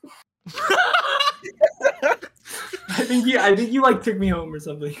week. I think you like took me home or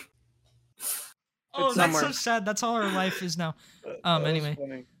something. Oh, It's that's somewhere. so sad. That's all our life is now. That was Anyway.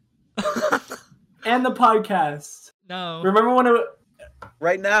 funny. And the podcast. No. Remember when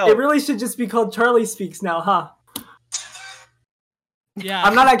Right now, it really should just be called Charlie Speaks now, huh? Yeah.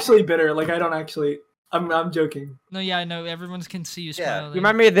 I'm not actually bitter. Like I don't actually. I'm joking. No, yeah, I know. Everyone can see you Yeah. smiling. You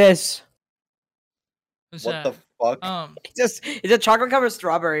remind me of this. Who's what that? the fuck? It's a chocolate covered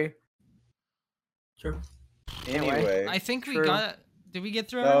strawberry. Sure. Anyway, I think we True. got. Did we get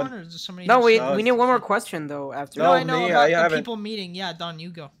through No. everyone, or is there somebody? No, else? we No, we need one more question though after. No, No, I know me, about I the haven't. people meeting. Yeah, Don, you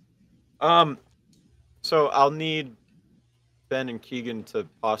go. So I'll need Ben and Keegan to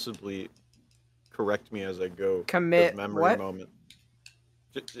possibly correct me as I go. 'cause Commit memory what? moment.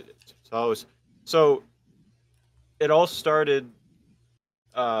 So it all started.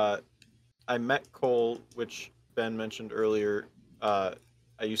 I met Cole, which Ben mentioned earlier. I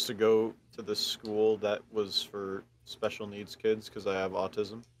used to go to this school that was for special needs kids because I have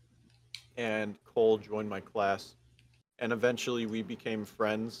autism, and Cole joined my class, and eventually we became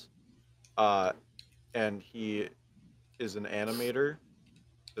friends. And he is an animator.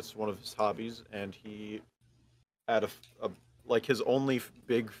 It's one of his hobbies, and he had a like his only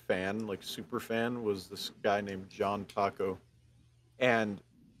big fan, like super fan, was this guy named John Taco. And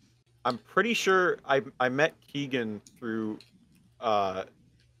I'm pretty sure I met Keegan through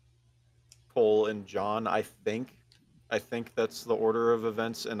Cole and John. I think that's the order of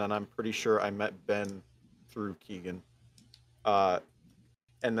events, and then I'm pretty sure I met Ben through Keegan.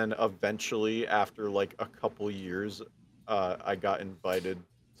 And then eventually, after like a couple years, I got invited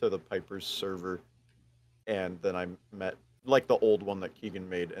to the Piper's server, and then I met like the old one that Keegan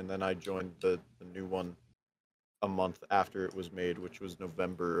made, and then I joined the new one a month after it was made, which was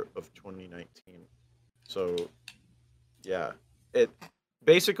November of 2019. So, yeah, it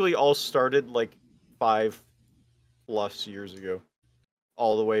basically all started like 5+ years ago,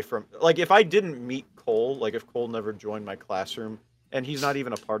 all the way from like if I didn't meet Cole, like if Cole never joined my classroom. And he's not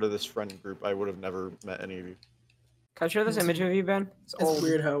even a part of this friend group, I would have never met any of you. Can I share this image of you, Ben? It's It's old.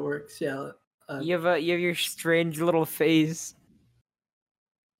 weird how it works. Yeah. You have your strange little face.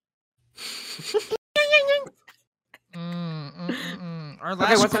 Our last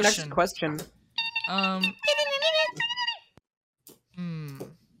Okay, what's the question. next question?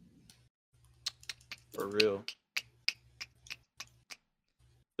 For real.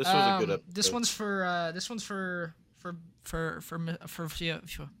 This was a good episode. This one's for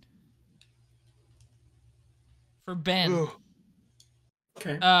Ben.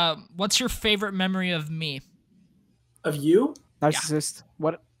 Okay. What's your favorite memory of me? Of you? Narcissist.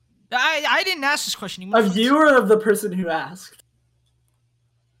 What? I didn't ask this question. You Of moved you or of the person who asked?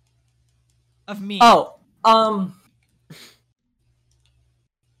 Of me. Oh,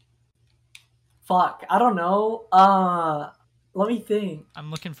 fuck, I don't know. Let me think. I'm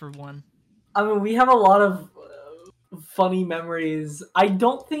looking for one. I mean, we have a lot of funny memories. I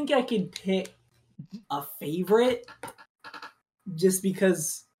don't think I could pick a favorite, just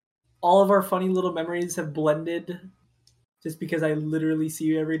because all of our funny little memories have blended. Just because I literally see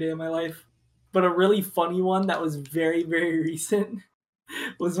you every day of my life. But a really funny one that was very, very recent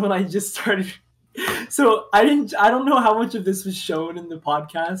was when I just started. So I don't know how much of this was shown in the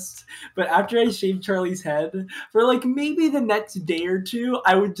podcast, but after I shaved Charlie's head, for like maybe the next day or two,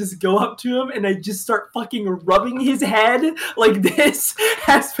 I would just go up to him and I'd just start fucking rubbing his head like this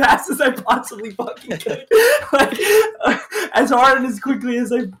as fast as I possibly fucking could. Like, as hard and as quickly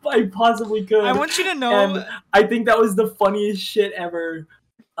as I possibly could. I want you to know. And I think that was the funniest shit ever.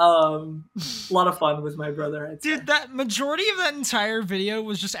 A lot of fun with my brother. I'd say. Dude, that majority of that entire video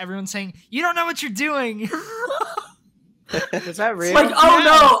was just everyone saying, "You don't know what you're doing." Is that real? Like,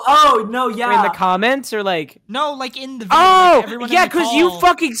 oh no, yeah. in the comments or like? No, like in the video. Oh, like everyone in yeah, the because you call.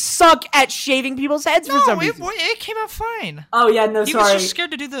 fucking suck at shaving people's heads for No, some it, reason. it came out fine. Oh yeah, no, He sorry. was just scared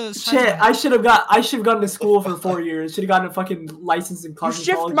to do the. Shit, I should have gone to school for 4 years. Should have gotten a fucking license in cosmetology.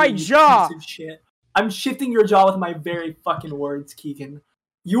 shift my you jaw. piece of shit. I'm shifting your jaw with my very fucking words, Keegan.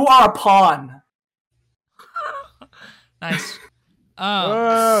 You are a pawn. Nice.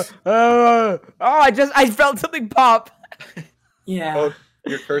 I felt something pop. Yeah. Oh,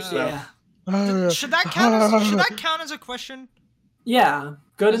 you're cursed now. Yeah. Should that count as a question? Yeah.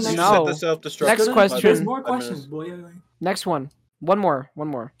 Go to No. next. No. Set the self-destruct. Next Go to- question. There's more 5 minutes. questions, boy. Next one. One more.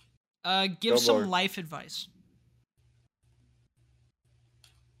 Give Go, some Lord. life advice.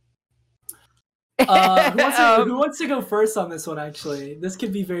 Who wants to go first on this one? Actually, this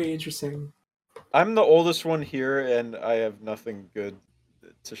could be very interesting. I'm the oldest one here, and I have nothing good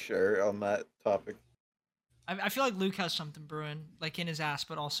to share on that topic. I feel like Luke has something brewing, like in his ass,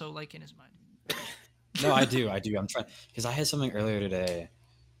 but also like in his mind. No, I do. I'm trying because I had something earlier today,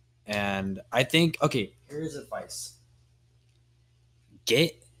 and I think okay. Here's advice: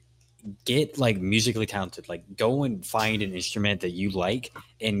 get like musically talented. Like go and find an instrument that you like,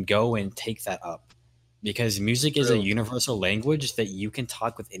 and go and take that up, because music is a True. universal language that you can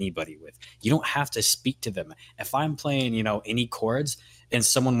talk with anybody with. You don't have to speak to them. If I'm playing, any chords, and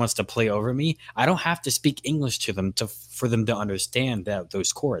someone wants to play over me, I don't have to speak English to them for them to understand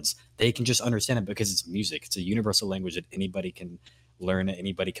those chords. They can just understand it because it's music. It's a universal language that anybody can learn,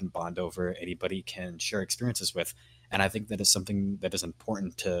 anybody can bond over, anybody can share experiences with. And I think that is something that is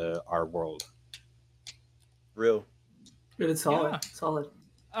important to our world. Real. Good, it's solid. Yeah. Solid.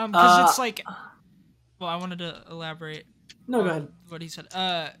 Because it's like, well, I wanted to elaborate. No, go on ahead. What he said.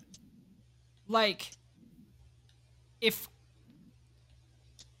 Like, if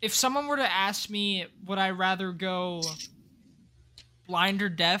someone were to ask me, would I rather go blind or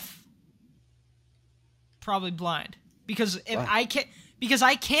deaf? Probably blind, because if Wow. I can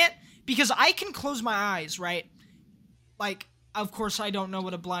close my eyes, right? Like, of course, I don't know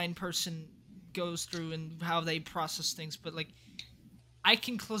what a blind person goes through and how they process things, but like, I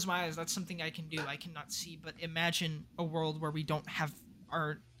can close my eyes. That's something I can do. I cannot see, but imagine a world where we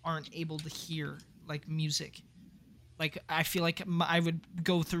aren't able to hear like music. Like, I feel like I would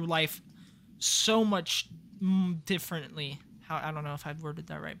go through life so much differently. I don't know if I've worded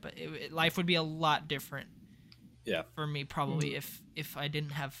that right, but life would be a lot different. Yeah. For me, probably if I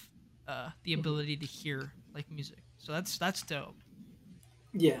didn't have the ability to hear like music. So that's dope.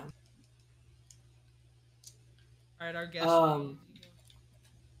 Yeah. All right, our guest.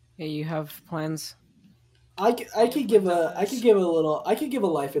 Yeah, you have plans? I could give a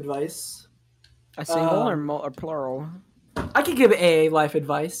life advice. A single Um, or plural? I could give a life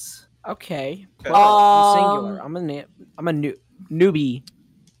advice. Okay. Okay. Plural. Um, Singular. I'm a newbie.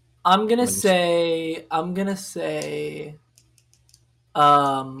 I'm gonna Let me say,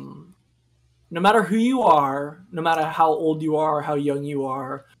 no matter who you are, no matter how old you are, how young you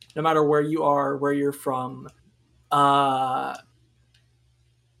are, no matter where you are, where you're from,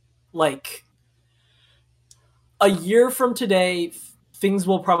 like a year from today, things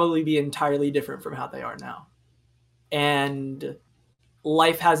will probably be entirely different from how they are now. And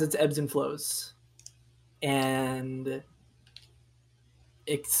life has its ebbs and flows. And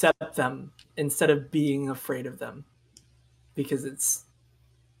accept them instead of being afraid of them, because it's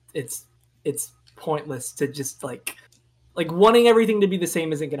pointless to just like wanting everything to be the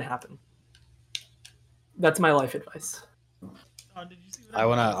same isn't going to happen. That's my life advice. Oh, did you see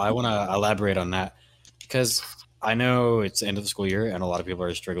what I wanna elaborate on that, because I know it's the end of the school year and a lot of people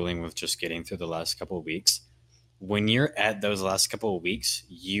are struggling with just getting through the last couple of weeks. When you're at those last couple of weeks,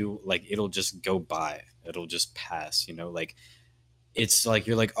 it'll just go by. It'll just pass. Like it's like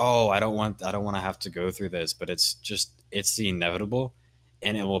you're like, oh, I don't want to have to go through this, but it's the inevitable,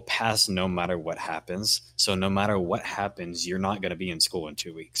 and it will pass no matter what happens. So no matter what happens, you're not gonna be in school in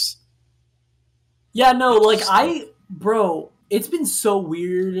 2 weeks. Yeah, no, like bro, it's been so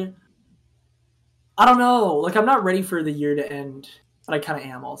weird. I don't know. Like, I'm not ready for the year to end, but I kind of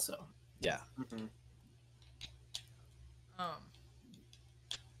am also. Yeah. Mhm.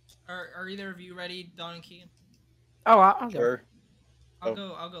 Are either of you ready, Don and Keegan? Oh, I'll go. Sure. I'll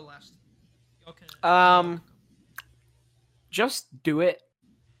Oh. go last. Y'all can. Just do it.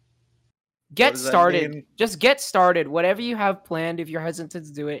 What Get does that started. mean? Just get started. Whatever you have planned, if you're hesitant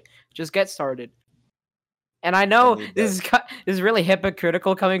to do it, just get started. And I know need this is really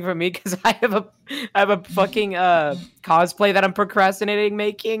hypocritical coming from me, because I have a fucking cosplay that I'm procrastinating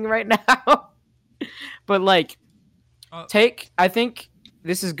making right now. But like, I think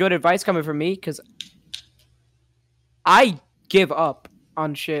this is good advice coming from me, because I give up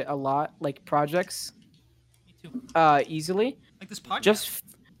on shit a lot, like projects, Me too. easily. Like this podcast.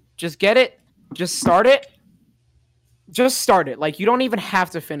 Just get it. Just start it. Just start it. Like, you don't even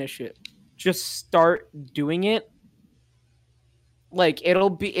have to finish it. Just start doing it. Like,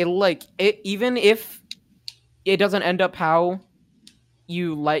 it'll like it, even if it doesn't end up how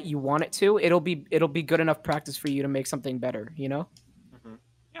you want it to, it'll be good enough practice for you to make something better,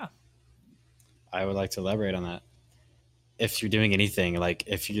 I would like to elaborate on that. If you're doing anything, like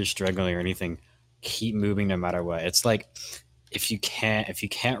if you're struggling or anything, keep moving no matter what. It's like if you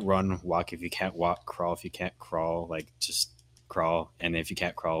can't run, walk. If you can't walk, crawl. If you can't crawl, like just crawl, and if you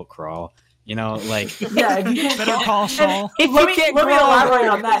can't crawl, crawl. You know, like Yeah, if you can't Better crawl, call Saul. If let you me can't let me crawl, elaborate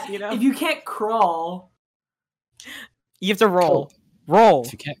on that. you know? If you can't crawl, You have to roll. Roll.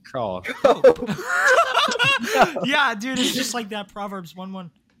 if you can't crawl, Yeah, dude, it's just like that Proverbs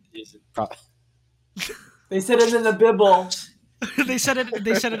 1:1. they said it in the Bible. They said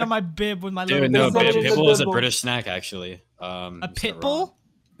it on my bib with my little Dude, no, They said it in the bibble is a Bible. British snack actually. a you said pit it bull. wrong.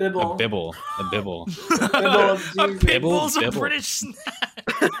 Bibble. A bibble, a bibble. Bibble of A Jesus. pit Bibble, bull's a bibble. British snack.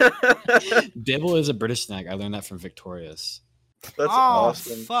 Bibble is a British snack. I learned that from Victorious. That's Oh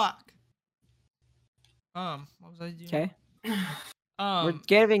awesome. fuck. What was I doing? Okay. We're Um,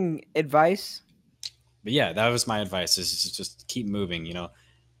 giving advice. But yeah, that was my advice. Is just keep moving. You know,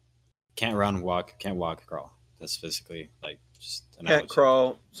 can't run, walk, can't walk, crawl. That's basically like just an Can't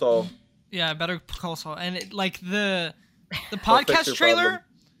crawl, Saul. yeah, better call Saul. And like the I'll fix podcast your trailer problem.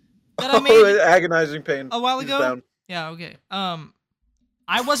 that I made Agonizing pain. a while He's ago. down. Yeah, okay.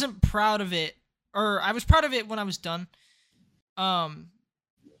 I wasn't proud of it, or I was proud of it when I was done.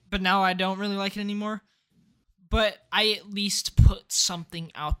 But now I don't really like it anymore. But I at least put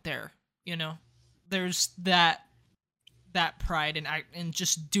something out there, you know. There's that pride in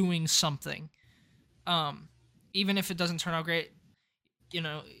just doing something. Even if it doesn't turn out great, you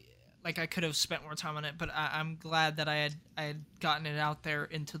know, like I could have spent more time on it, but I'm glad that I had gotten it out there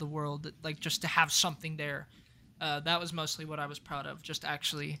into the world, like just to have something there. That was mostly what I was proud of, just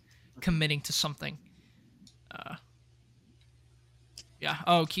actually committing to something. Yeah.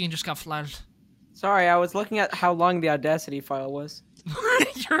 Oh, Keegan just got flattered. Sorry, I was looking at how long the Audacity file was.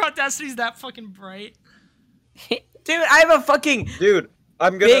 Your Audacity's that fucking bright. Dude, I have a fucking Dude,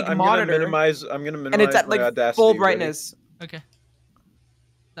 I'm Big gonna monitor. minimize. I'm gonna minimize and it's at my like Audacity. full Ready? brightness. Okay.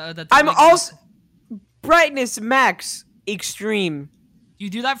 That's I'm big. also brightness max extreme.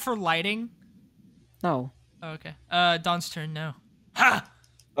 You do that for lighting? No. Oh, okay. Don's turn now. Ha!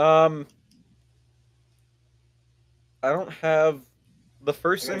 I don't have the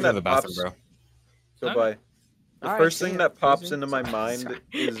first thing Go to that the bathroom, pops. bro. Go Okay. by. The Alright, first see thing ya, that pops loser. into my mind Sorry.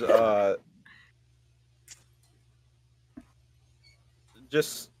 is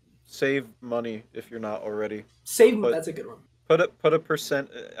just save money if you're not already. Save. But- That's a good one. Put a percent.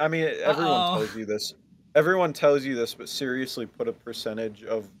 I mean, everyone Uh-oh. tells you this. Everyone tells you this, but seriously, put a percentage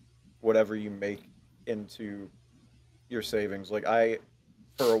of whatever you make into your savings. Like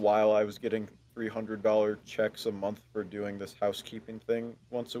for a while, I was getting $300 checks a month for doing this housekeeping thing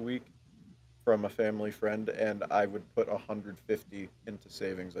once a week from a family friend, and I would put 150 into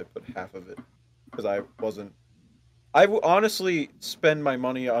savings. I put half of it because I wasn't. Honestly spend my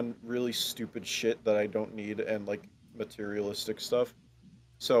money on really stupid shit that I don't need and like materialistic stuff.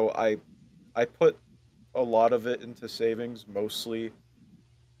 So I put a lot of it into savings, mostly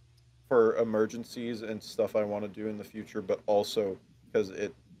for emergencies and stuff I want to do in the future, but also because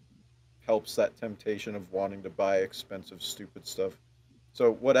it helps that temptation of wanting to buy expensive, stupid stuff.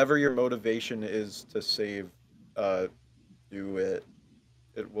 So whatever your motivation is to save, do it.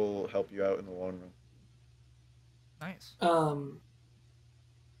 It will help you out in the long run. Nice.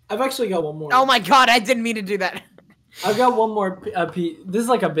 I've actually got one more. Oh my god, I didn't mean to do that. I've got one more. This is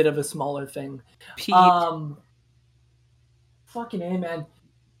like a bit of a smaller thing. Pete. Fucking A, man.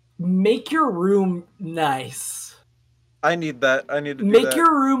 Make your room nice. I need that. I need to do Make that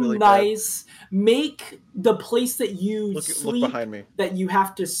your room really bad. nice. Make the place that you Look sleep, behind me. that you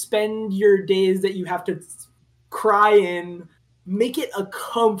have to spend your days, that you have to cry in, make it a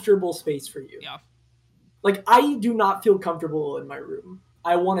comfortable space for you. Yeah. Like, I do not feel comfortable in my room.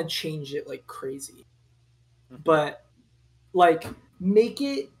 I want to change it like crazy. But, like, make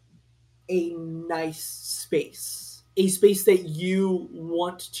it a nice space. A space that you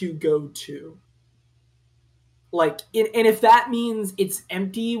want to go to. Like, and if that means it's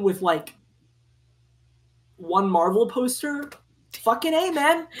empty with, like, one Marvel poster, fucking A,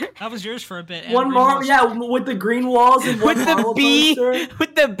 man. That was yours for a bit. and One Green Marvel, Walls. yeah, with the green walls and one With the Marvel bee, poster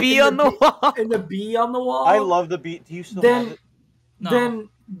with the bee And on the the wall. and the bee on the wall. I love the beat. Do you still Then- have it? No. Then,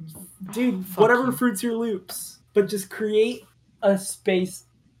 dude, Fuck whatever you. fruits your loops, but just create a space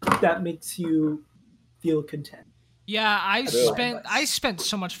that makes you feel content. Yeah, I do. spent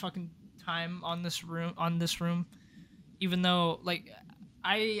so much fucking time on this room, even though like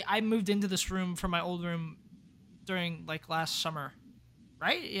I moved into this room from my old room during like last summer,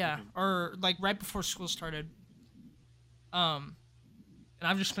 right? Yeah, or like right before school started. And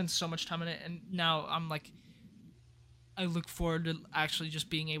I've just spent so much time in it, and now I'm like, I look forward to actually just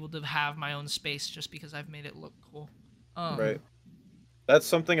being able to have my own space, just because I've made it look cool. Right. That's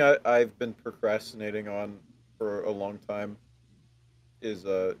something I've been procrastinating on for a long time. Is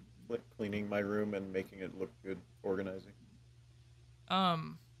cleaning my room and making it look good, organizing. My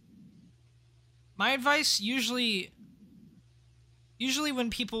advice usually when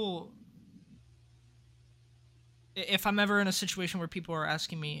people, if I'm ever in a situation where people are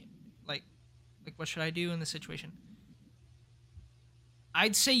asking me like what should I do in this situation,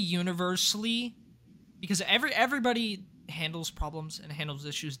 I'd say universally, because everybody handles problems and handles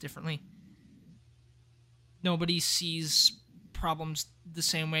issues differently. Nobody sees problems the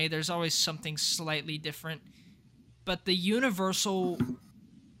same way. There's always something slightly different. But the universal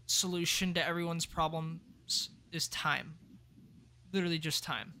solution to everyone's problems is time. Literally just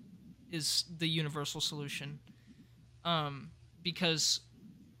time is the universal solution. Because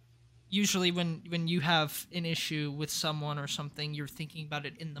usually when you have an issue with someone or something, you're thinking about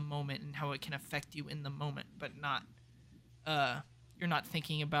it in the moment and how it can affect you in the moment, but not you're not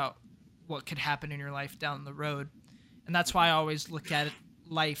thinking about what could happen in your life down the road. And that's why I always look at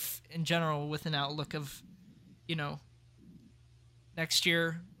life in general with an outlook of, next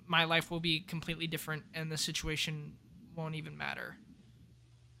year my life will be completely different and the situation won't even matter.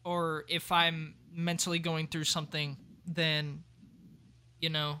 Or if I'm mentally going through something, then,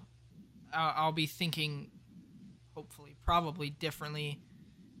 I'll be thinking, hopefully, probably differently,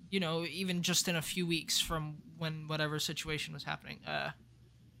 even just in a few weeks from when whatever situation was happening.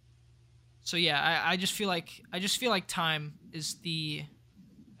 So yeah, I just feel like time is the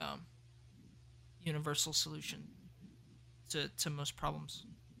universal solution to most problems.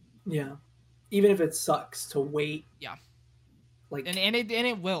 Yeah. Even if it sucks to wait. Yeah. Like And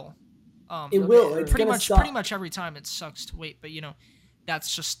it will. it will. It's pretty gonna much suck. pretty much every time it sucks to wait, but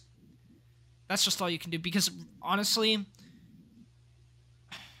that's just all you can do, because honestly,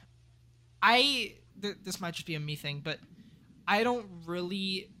 this might just be a me thing, but I don't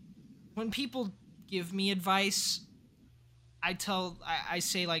really, when people give me advice, I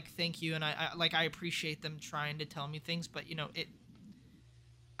say like thank you, and I appreciate them trying to tell me things, but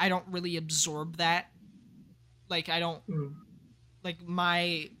I don't really absorb that. Like I don't like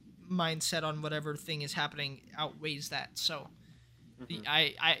my mindset on whatever thing is happening outweighs that. So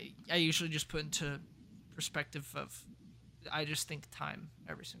I usually just put into perspective of, I just think time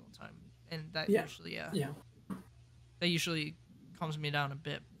every single time, and that usually that usually calms me down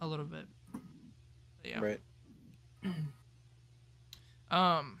a little bit. But yeah. Right.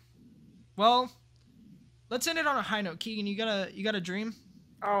 Well, let's end it on a high note. Keegan, you got a dream?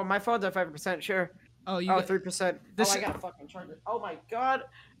 Oh, my phone's at 5%. Sure. Oh, you Oh, got 3%. This- I got a fucking charger. Oh my god.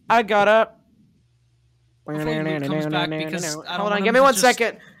 I got up. Hopefully Luke comes back, because I don't Hold want on, him give me to 1 just-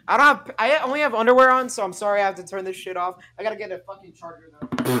 second. I only have underwear on, so I'm sorry I have to turn this shit off. I gotta get a fucking charger though.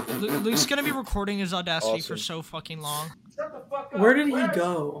 Luke's gonna be recording his Audacity for Awesome. so fucking long. Shut the fuck up. Where did he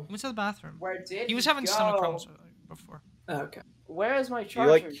go? He went to the bathroom. Where did He was having stomach go? problems before. Okay. Where is my He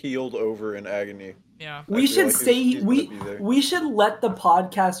charger? keeled over in agony. Yeah. We feel should like say he's gonna be there. we should let the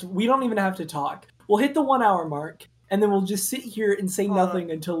podcast. We don't even have to talk. We'll hit the 1 hour mark, and then we'll just sit here and say Hold on.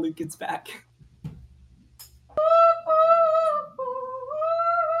 nothing until Luke gets back.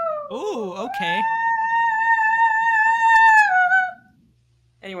 Ooh, okay.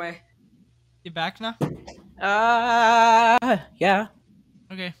 Anyway. You back now? Yeah.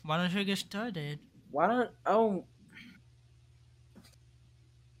 Okay, why don't you get started? Why don't? Oh.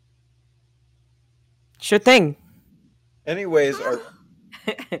 Sure thing. Anyways,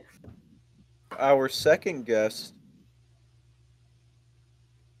 our second guest.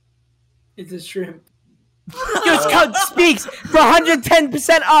 It's a shrimp. Just code speaks for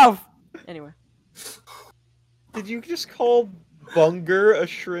 110% off. Anyway. Did you just call Bunger a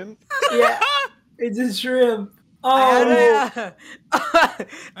shrimp? Yeah, it's a shrimp. Oh,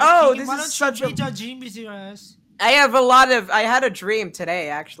 oh, this is such a. dream with us? I had a dream today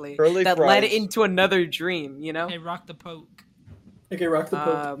actually Curly that led fries. into another dream. You know. Hey, rock the poke. Okay, rock the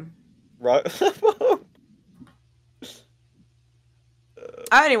poke. Right.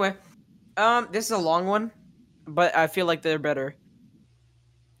 Anyway, this is a long one, but I feel like they're better.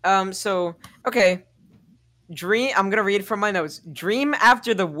 So okay, dream. I'm gonna read from my notes. Dream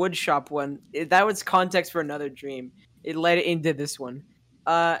after the woodshop one. That was context for another dream. It led into this one.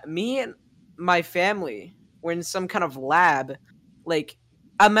 Me and my family were in some kind of lab. Like,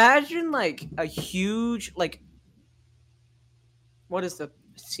 imagine like a huge like. What is the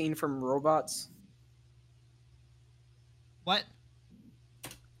scene from Robots? What?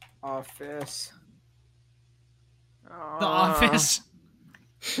 Office. The Office.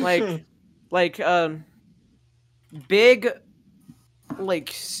 Like big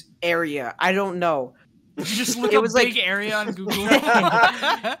area. I don't know. You just look It up was big like- area on Google.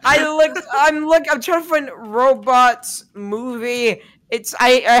 I'm trying to find robots movie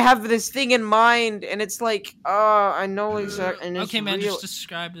I have this thing in mind, and it's like, I know exactly. And it's Okay, man, real. just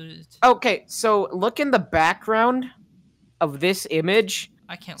describe it. Okay, so look in the background of this image.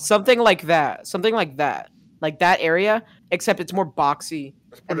 I can't. Look. Something like that. Something like that. Like that area, except it's more boxy.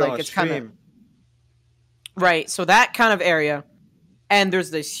 Let's put And it like on a it's kind of stream. right. So that kind of area, and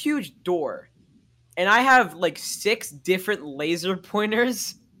there's this huge door, and I have like 6 different laser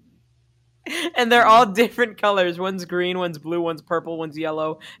pointers, and they're all different colors. One's green, one's blue, one's purple, one's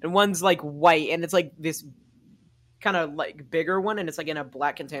yellow, and one's like white. And it's like this kind of like bigger one, and it's like in a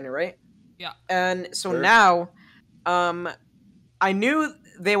black container, right? Yeah. And so Sure. now, I knew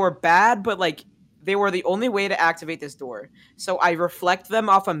they were bad, but like they were the only way to activate this door. So I reflect them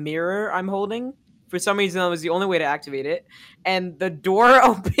off a mirror I'm holding. For some reason, that was the only way to activate it. And the door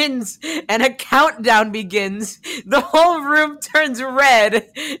opens and a countdown begins. The whole room turns red,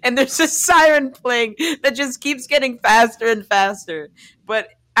 and there's a siren playing that just keeps getting faster and faster. But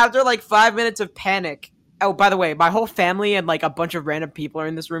after like 5 minutes of panic, oh, by the way, my whole family and like a bunch of random people are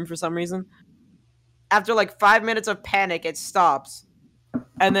in this room for some reason. After like 5 minutes of panic, it stops.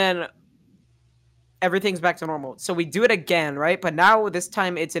 And then everything's back to normal. So we do it again, right? But now this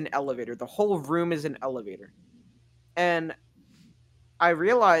time it's an elevator. The whole room is an elevator. And I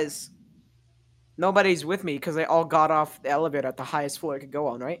realize nobody's with me because they all got off the elevator at the highest floor it could go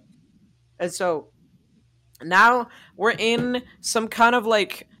on, right? And so now we're in some kind of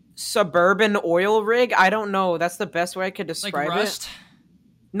like suburban oil rig. I don't know. That's the best way I could Like describe Rust. it.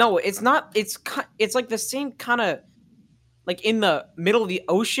 No, it's not. It's like the same kind of like in the middle of the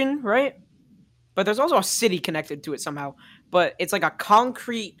ocean, right? But there's also a city connected to it somehow. But it's like a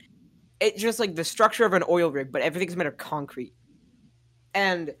concrete. It's just like the structure of an oil rig, but everything's made of concrete.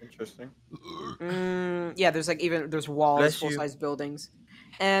 And Interesting. yeah, there's walls, Bless you. full-size buildings,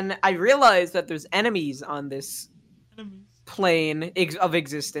 and I realized that there's enemies on this plane of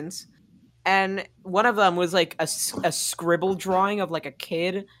existence, and one of them was like a scribble drawing of like a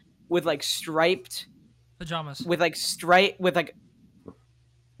kid with like striped Pajamas.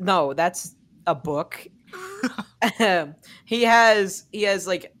 no, that's a book. he has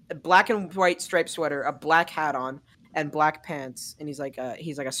like a black and white striped sweater, a black hat on, and black pants, and he's like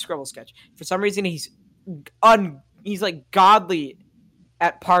a scribble sketch. For some reason, he's like godly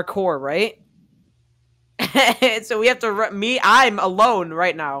at parkour, right? So we have to I'm alone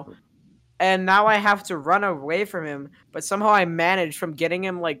right now, and now I have to run away from him. But somehow I managed from getting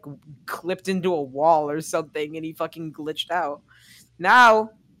him like clipped into a wall or something, and he fucking glitched out.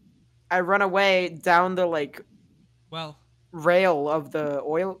 Now I run away down the like rail of the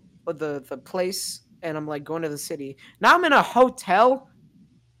oil of the place, and I'm like going to the city. Now I'm in a hotel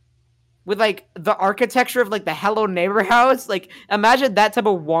with like the architecture of like the Hello Neighbor house. Like imagine that type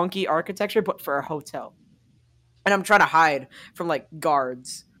of wonky architecture, but for a hotel. And I'm trying to hide from like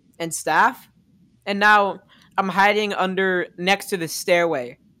guards and staff. And now I'm hiding next to the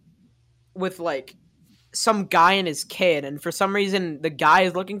stairway with like some guy and his kid. And for some reason, the guy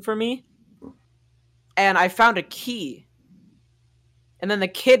is looking for me. And I found a key. And then the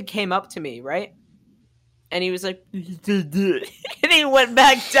kid came up to me, right? And he was like, and he went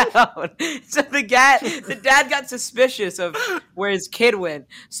back down. So the dad got suspicious of where his kid went.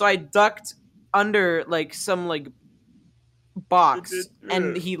 So I ducked under like some like box,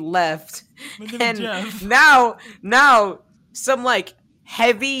 and he left. And now some like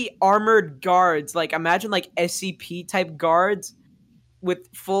heavy armored guards, like imagine like SCP type guards with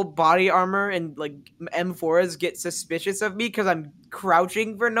full body armor and like M4s get suspicious of me because I'm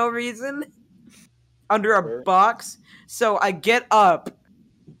crouching for no reason under a box. So I get up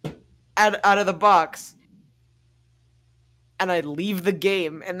out of the box and I leave the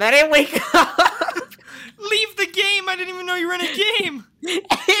game, and then I wake up. Leave the game. I didn't even know you were in a game.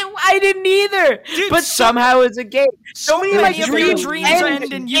 I didn't either. Dude, but somehow it's a game. So many of my dreams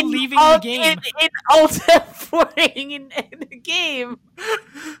end in you leaving the game. In Ulta playing in the game.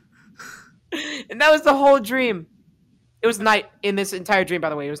 And that was the whole dream. It was night in this entire dream, by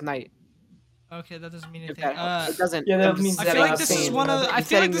the way. It was night. Okay, that doesn't mean anything. It doesn't. Yeah, that means I feel like this is one of the, I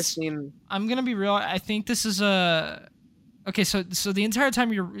feel like this, scene. I'm gonna be real. I think this is a. Okay, so the entire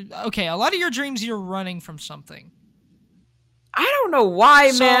time a lot of your dreams you're running from something. I don't know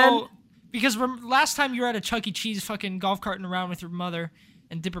why, man. Because last time you were at a Chuck E. Cheese fucking golf carting around with your mother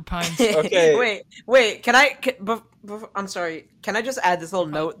and Dipper Pines. Okay. Wait. I'm sorry. Can I just add this little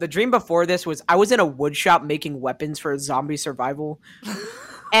note? The dream before this was I was in a wood shop making weapons for zombie survival,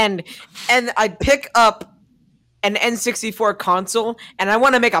 and I pick up an N64 console, and I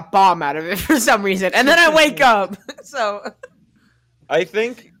want to make a bomb out of it for some reason, and then I wake up. So I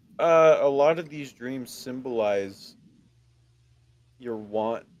think a lot of these dreams symbolize your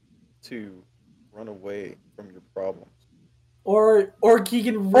want to run away from your problems. Or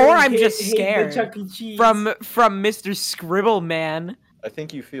Keegan. Or I'm hate- just hate the scared Chuck E. Cheese. from Mr. Scribble Man. I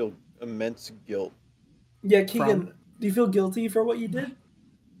think you feel immense guilt. Yeah, Keegan. Do you feel guilty for what you did?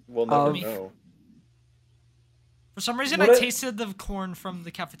 We'll never Of- know. For some reason, What I a- tasted the corn from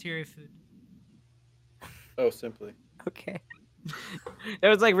the cafeteria food. Oh, simply. Okay. It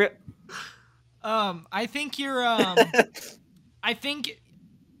was like I think you're. I think.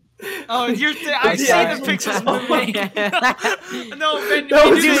 Oh, you're. I see Yeah. the pixels moving. No, Ben, That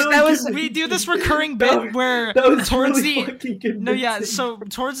we was do, really we do this recurring That bit where That was towards really the. fucking convincing. No, yeah. So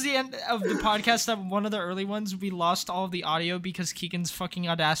towards the end of the podcast, that one of the early ones, we lost all of the audio because Keegan's fucking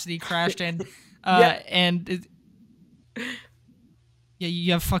Audacity crashed, and Yeah. and yeah,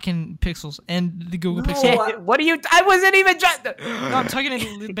 you have fucking pixels and the Google No, Pixel. I- what are you? I wasn't even trying. No, I'm talking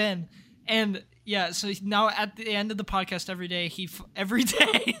to Ben, and yeah. So now at the end of the podcast, every day every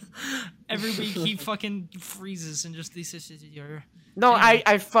day, every week he fucking freezes and just this is your. No, Anyway.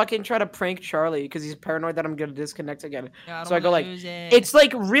 I fucking try to prank Charlie because he's paranoid that I'm gonna disconnect again. Yeah, So I go like, lose it. it's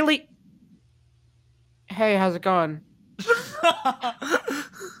like really. Hey, how's it going? Oh,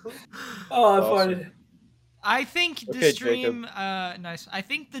 I Awesome. farted. I think Okay, this dream. Nice. I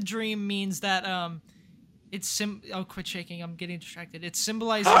think the dream means that it's Oh, quit shaking! I'm getting distracted. It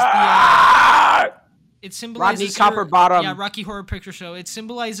symbolizes the. It symbolizes Rodney Copperbottom. Yeah, Rocky Horror Picture Show. It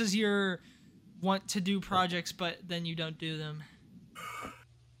symbolizes your want to do projects, but then you don't do them.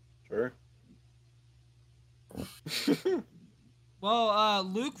 Sure. Well,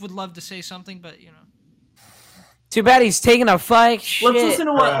 Luke would love to say something, but you know. Too bad he's taking a fight. Shit. Let's listen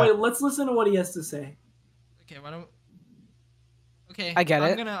to what. Wait, let's listen to what he has to say. Okay, why don't? Okay, I get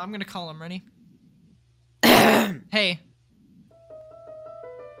it. I'm gonna call him. Ready? Hey.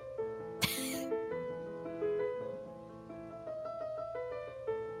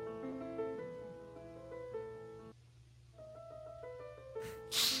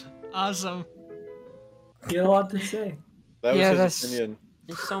 Awesome. He had a lot to say. That was Yeah, his that's- opinion.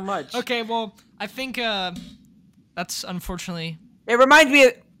 Thanks so much. Okay, well, I think that's unfortunately. It reminds me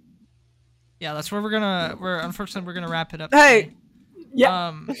of. Yeah, that's where we're unfortunately we're gonna wrap it up. Hey. today.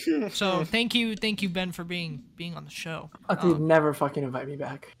 Yeah. So thank you, Ben, for being on the show. Oh, dude, never fucking invite me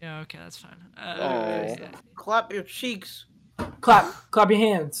back. Yeah, okay, that's fine. Aw. Clap your cheeks. Clap your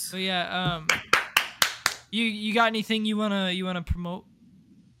hands. So yeah, you got anything you wanna promote?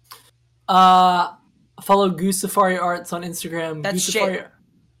 Follow Goose Safari Arts on Instagram. That's Goose shit.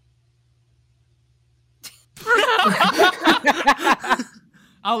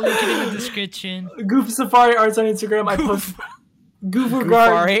 I'll link it in the description. Goof Safari Arts on Instagram. I post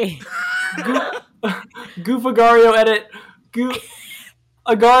Goofagar. Goofagario edit.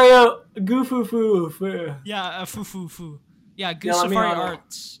 Agario Goofufu. Yeah, foo. Yeah, Goose Yeah, let me Safari know.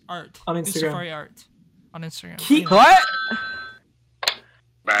 Art On Goose Instagram. Safari Art on Instagram. Keep- You know.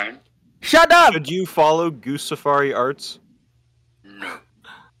 What? Shut up. Should you follow Goose Safari Arts?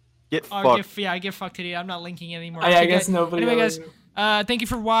 Get Oh, fucked. I get fucked today. I'm not linking it anymore. I Okay, guess nobody. Anyway, else- guys, thank you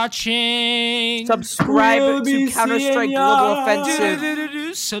for watching. Subscribe We'll be to Counter Strike seeing Global ya.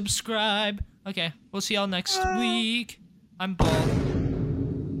 Offensive. Subscribe. Okay, we'll see y'all next week. I'm Bald.